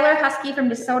Skylar Husky from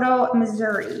DeSoto,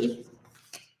 Missouri.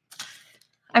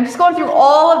 I'm just going through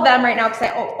all of them right now because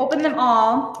I opened them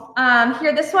all.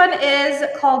 Here, this one is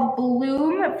called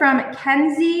Bloom from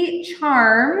Kenzie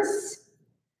Charms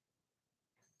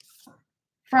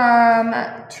from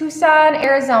Tucson,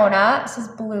 Arizona. This is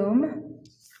Bloom.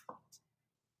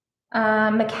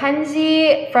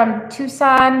 Mackenzie from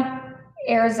Tucson,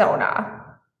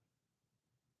 Arizona.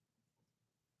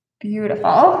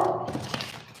 Beautiful.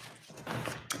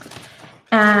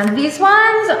 And these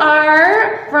ones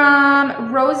are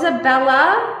from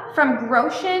Rosabella from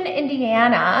Goshen,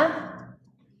 Indiana.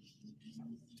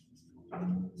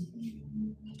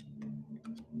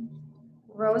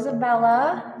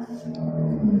 Rosabella.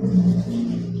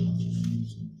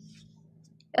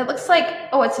 It looks like,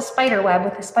 oh, it's a spider web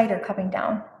with a spider coming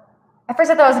down. At first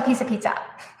I thought it was a piece of pizza.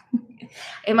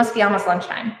 It must be almost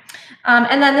lunchtime.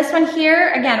 And then this one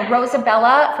here, again,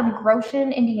 Rosabella from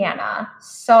Goshen, Indiana.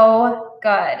 So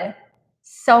good.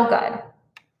 So good.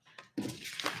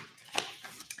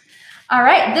 All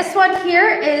right, this one here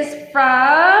is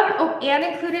from, oh, and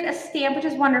included a stamp, which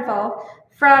is wonderful,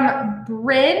 from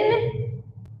Bryn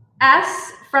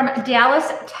S. from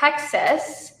Dallas,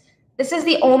 Texas. This is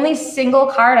the only single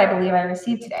card I believe I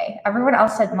received today. Everyone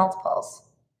else said multiples.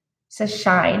 It says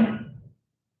shine.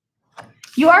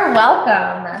 You are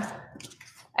welcome.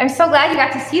 I'm so glad you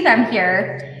got to see them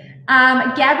here.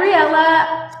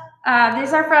 Gabriella,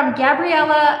 these are from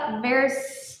Gabriella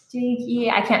Verstigi.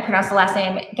 I can't pronounce the last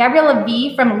name. Gabriella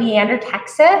V from Leander,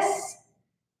 Texas.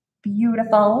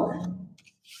 Beautiful.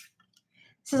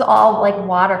 This is all like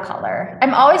watercolor.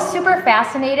 I'm always super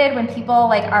fascinated when people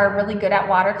like are really good at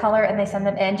watercolor and they send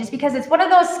them in, just because it's one of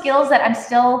those skills that I'm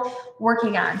still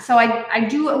working on. So I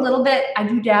do a little bit, I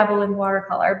do dabble in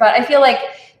watercolor, but I feel like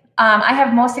I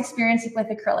have most experience with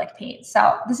acrylic paint.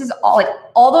 So this is all like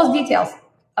all those details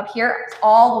up here, it's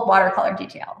all watercolor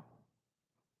detail.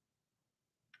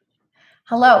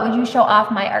 Hello, would you show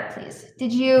off my art, please?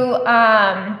 Did you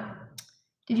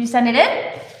send it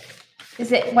in?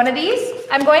 Is it one of these?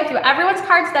 I'm going through everyone's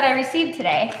cards that I received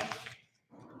today.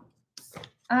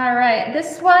 All right,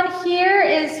 this one here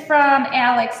is from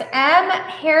Alex M.,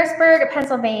 Harrisburg,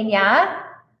 Pennsylvania.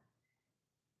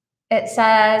 It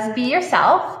says, be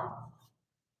yourself.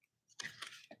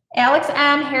 Alex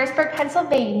M., Harrisburg,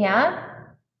 Pennsylvania.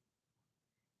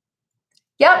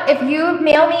 Yep, if you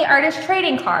mail me artist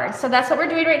trading cards, so that's what we're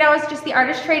doing right now, is just the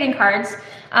artist trading cards.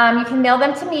 You can mail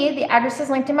them to me. The address is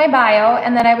linked in my bio,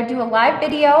 and then I would do a live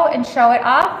video and show it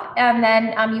off, and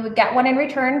then you would get one in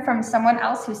return from someone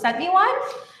else who sent me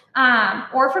one,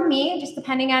 or from me, just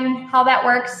depending on how that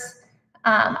works.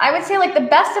 I would say like the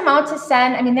best amount to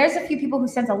send, I mean, there's a few people who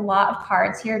send a lot of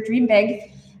cards here, dream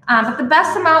big. But the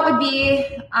best amount would be,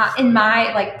 in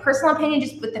my like personal opinion,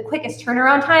 just with the quickest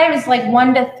turnaround time, is like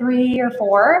 1 to 3 or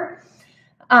 4.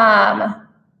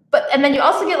 And then you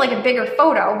also get like a bigger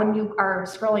photo when you are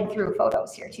scrolling through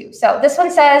photos here too. So this one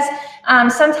says,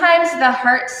 sometimes the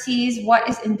heart sees what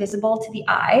is invisible to the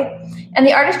eye. And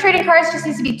the artist trading cards just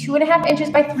needs to be 2.5 inches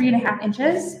by 3.5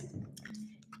 inches.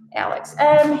 Alex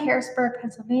M., Harrisburg,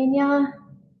 Pennsylvania.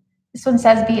 This one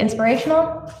says, be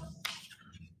inspirational.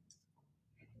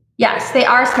 Yes, they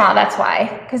are small, that's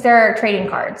why, because they're trading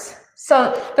cards.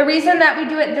 So the reason that we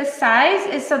do it this size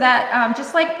is so that,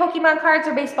 just like Pokemon cards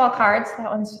or baseball cards, that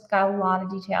one's got a lot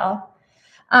of detail,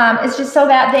 it's just so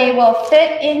that they will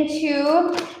fit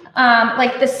into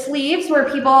like the sleeves where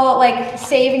people like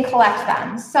save and collect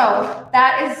them. So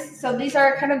so these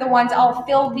are kind of the ones, I'll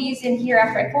fill these in here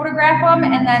after I photograph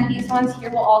them, and then these ones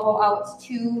here will all go out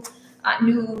to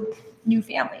new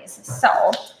families.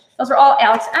 So those are all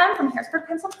Alex M. from Harrisburg,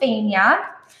 Pennsylvania.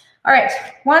 All right,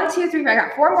 1, 2, 3, I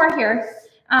got 4 more here.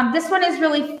 This one is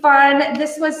really fun.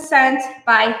 This was sent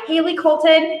by Haley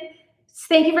Colton.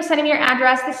 Thank you for sending me your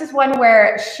address. This is one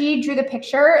where she drew the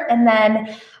picture, and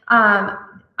then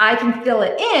I can fill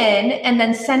it in and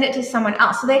then send it to someone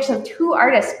else. So they actually have 2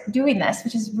 artists doing this,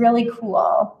 which is really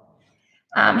cool.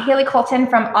 Haley Colton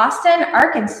from Austin,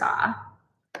 Arkansas.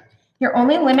 Your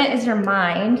only limit is your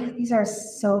mind. These are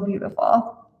so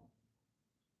beautiful.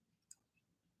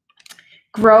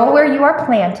 Grow where you are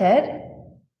planted.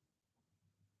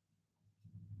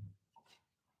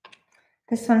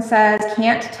 This one says,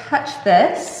 can't touch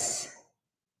this.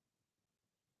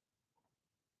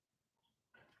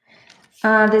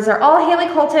 These are all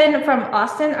Haley Colton from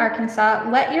Austin, Arkansas.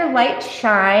 Let your light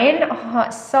shine. Oh,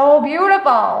 it's so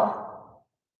beautiful.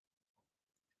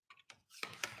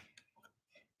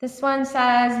 This one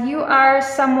says, you are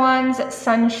someone's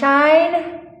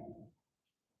sunshine.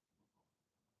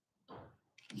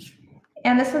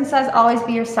 And this one says, always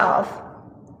be yourself.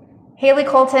 Haley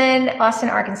Colton, Austin,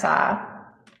 Arkansas.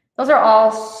 Those are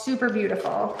all super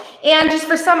beautiful. And just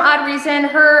for some odd reason,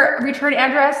 her return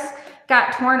address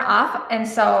got torn off. And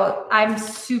so I'm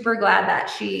super glad that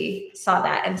she saw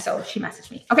that. And so she messaged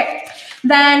me. Okay.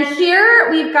 Then here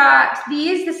we've got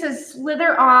these. This is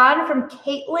Slither On from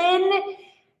Caitlin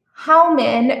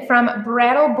Howman from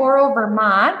Brattleboro,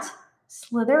 Vermont.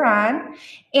 Slither On.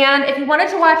 And if you wanted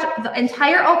to watch the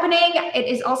entire opening, it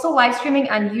is also live streaming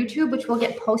on YouTube, which will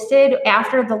get posted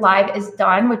after the live is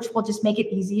done, which will just make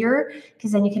it easier,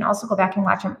 because then you can also go back and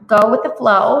watch them. Go with the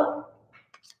flow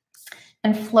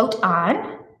and float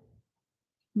on.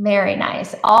 Very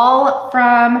nice. All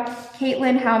from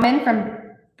Caitlin Howman from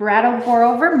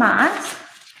Brattleboro, Vermont.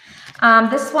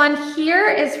 This one here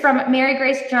is from Mary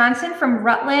Grace Johnson from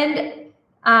Rutland.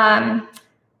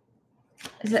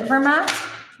 Is it Vermont?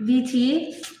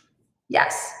 VT?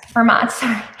 Yes, Vermont.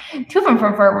 Sorry. 2 of them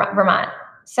from Vermont.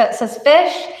 So it says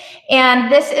fish.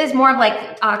 And this is more of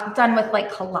like done with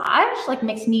like collage, like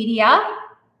mixed media.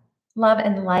 Love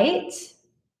and light.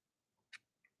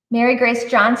 Mary Grace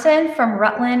Johnson from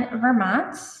Rutland,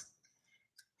 Vermont.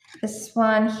 This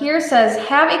one here says,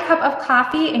 have a cup of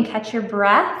coffee and catch your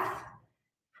breath,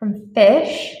 from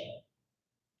Fish.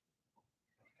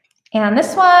 And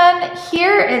this one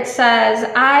here, it says,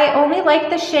 I only like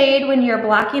the shade when you're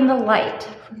blocking the light,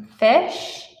 from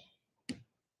Fish.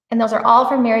 And those are all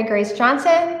from Mary Grace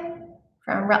Johnson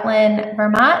from Rutland,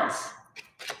 Vermont.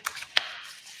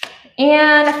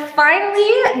 And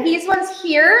finally, these ones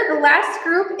here, the last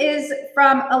group is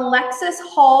from Alexis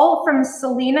Hall from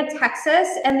Salina, Texas.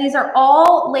 And these are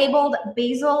all labeled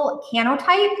Basil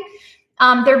Canotype.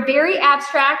 They're very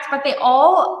abstract, but they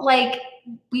all, like,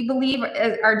 we believe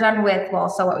are done with, well,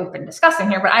 so what we've been discussing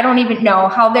here, but I don't even know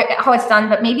how it's done,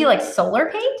 but maybe like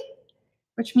solar paint,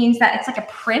 which means that it's like a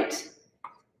print.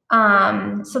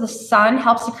 So the sun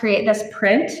helps to create this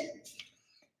print.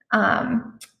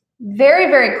 Very,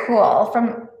 very cool,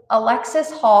 from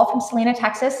Alexis Hall from Salina,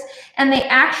 Texas. And they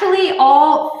actually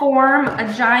all form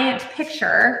a giant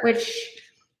picture, which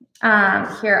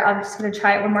here, I'm just gonna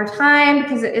try it one more time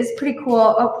because it is pretty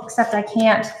cool. Oh, except I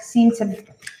can't seem to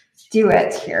do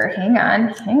it here. Hang on.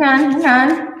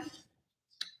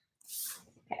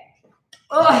 Okay.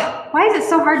 Oh, why is it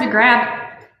so hard to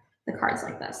grab the cards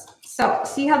like this? So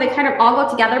see how they kind of all go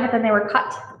together, but then they were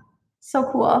cut. So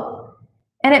cool.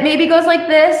 And it maybe goes like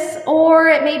this, or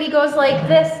it maybe goes like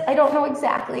this. I don't know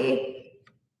exactly.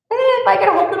 If I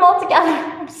can hold them all together.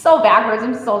 I'm so backwards,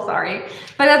 I'm so sorry.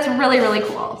 But that's really, really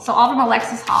cool. So all from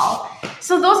Alexis Hall.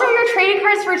 So those are your trading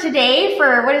cards for today,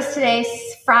 for what is today?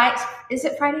 Friday? Is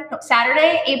it Friday? No,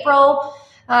 Saturday, April,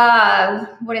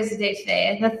 what is the date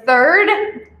today? The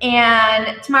 3rd.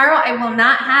 And tomorrow I will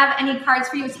not have any cards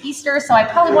for you. It's Easter, so I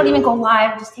probably won't even go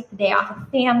live. Just take the day off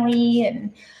with the family.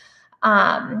 And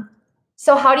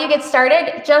so how do you get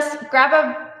started? Just grab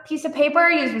a piece of paper,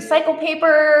 use recycled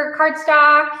paper,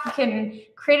 cardstock. You can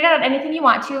create it on anything you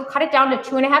want to. Cut it down to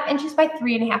 2.5 inches by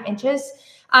 3.5 inches.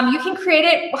 You can create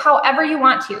it however you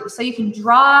want to. So you can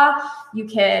draw, you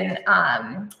can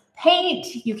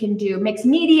paint, you can do mixed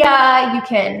media, you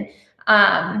can,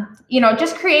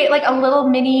 just create like a little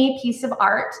mini piece of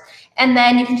art, and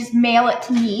then you can just mail it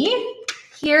to me.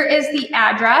 Here is the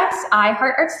address,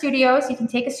 iHeart Art Studios. You can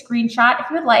take a screenshot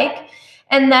if you would like.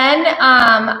 And then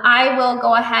I will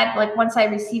go ahead, like once I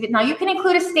receive it. Now you can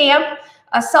include a stamp,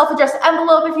 a self-addressed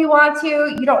envelope if you want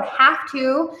to. You don't have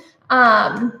to,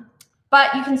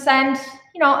 but you can send,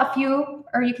 a few,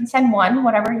 or you can send one,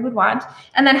 whatever you would want.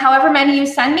 And then however many you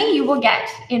send me, you will get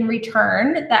in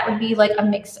return. That would be like a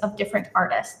mix of different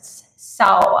artists.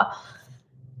 So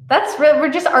that's real. We're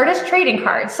just artist trading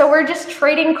cards. So we're just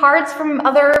trading cards from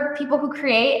other people who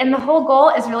create. And the whole goal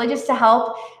is really just to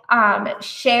help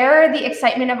share the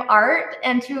excitement of art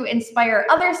and to inspire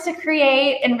others to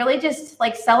create, and really just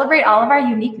like celebrate all of our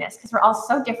uniqueness, because we're all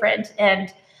so different.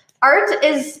 And art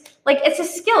is like, it's a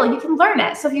skill. You can learn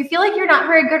it. So if you feel like you're not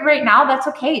very good right now, that's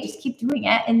okay. Just keep doing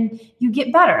it and you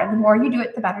get better. And the more you do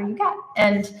it, the better you get.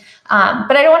 And,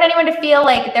 but I don't want anyone to feel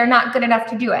like they're not good enough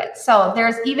to do it. So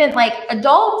there's even like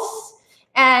adults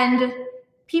and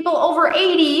people over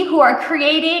 80 who are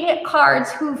creating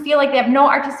cards who feel like they have no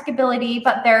artistic ability,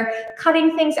 but they're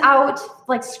cutting things out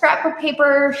like scrapbook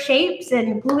paper shapes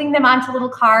and gluing them onto little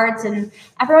cards. And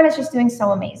everyone is just doing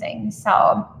so amazing.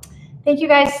 So thank you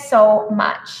guys so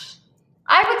much.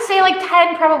 I would say like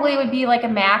 10 probably would be like a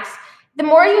max. The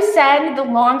more you send, the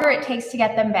longer it takes to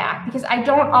get them back, because I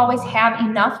don't always have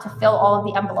enough to fill all of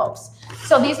the envelopes.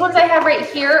 So these ones I have right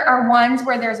here are ones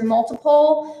where there's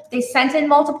multiple, they sent in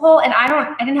multiple, and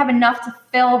I didn't have enough to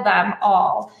fill them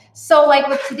all. So like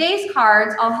with today's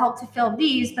cards, I'll help to fill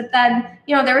these, but then,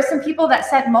 there were some people that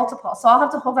sent multiple. So I'll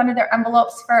have to hold onto their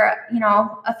envelopes for,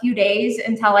 a few days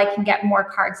until I can get more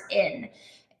cards in.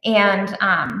 And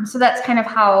so that's kind of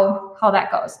how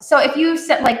that goes. So if you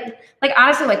set like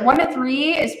honestly, like 1 to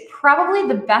 3 is probably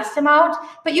the best amount,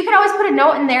 but you can always put a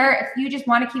note in there if you just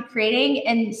want to keep creating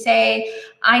and say,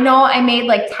 I know I made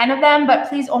like 10 of them, but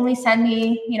please only send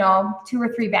me, 2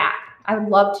 or 3 back. I would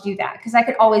love to do that, because I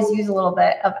could always use a little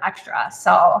bit of extra.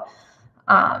 So,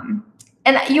 and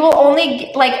you will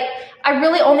only I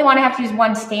really only want to have to use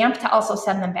 1 stamp to also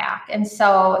send them back. And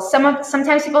so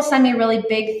sometimes people send me really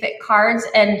big, thick cards,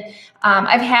 and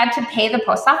I've had to pay the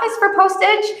post office for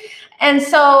postage. And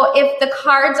so if the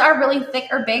cards are really thick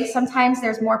or big, sometimes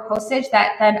there's more postage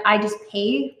that then I just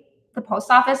pay the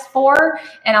post office for,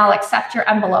 and I'll accept your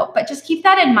envelope. But just keep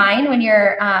that in mind when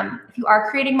you're, if you are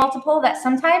creating multiple, that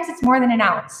sometimes it's more than an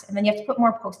ounce, and then you have to put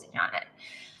more postage on it.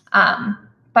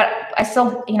 But I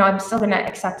still, I'm still going to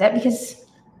accept it because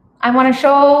I want to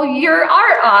show your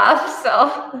art off.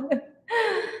 So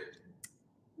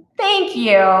thank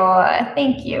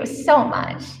you so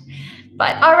much.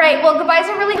 But all right, well, goodbyes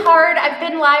are really hard. I've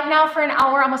been live now for an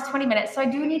hour, almost 20 minutes, so I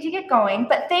do need to get going.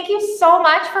 But thank you so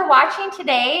much for watching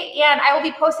today. And I will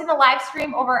be posting the live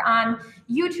stream over on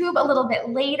YouTube a little bit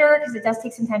later, because it does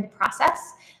take some time to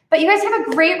process. But you guys have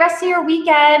a great rest of your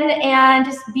weekend, and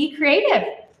just be creative.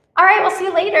 All right, we'll see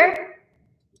you later.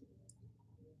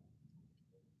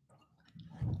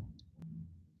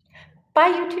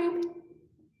 Bye, YouTube.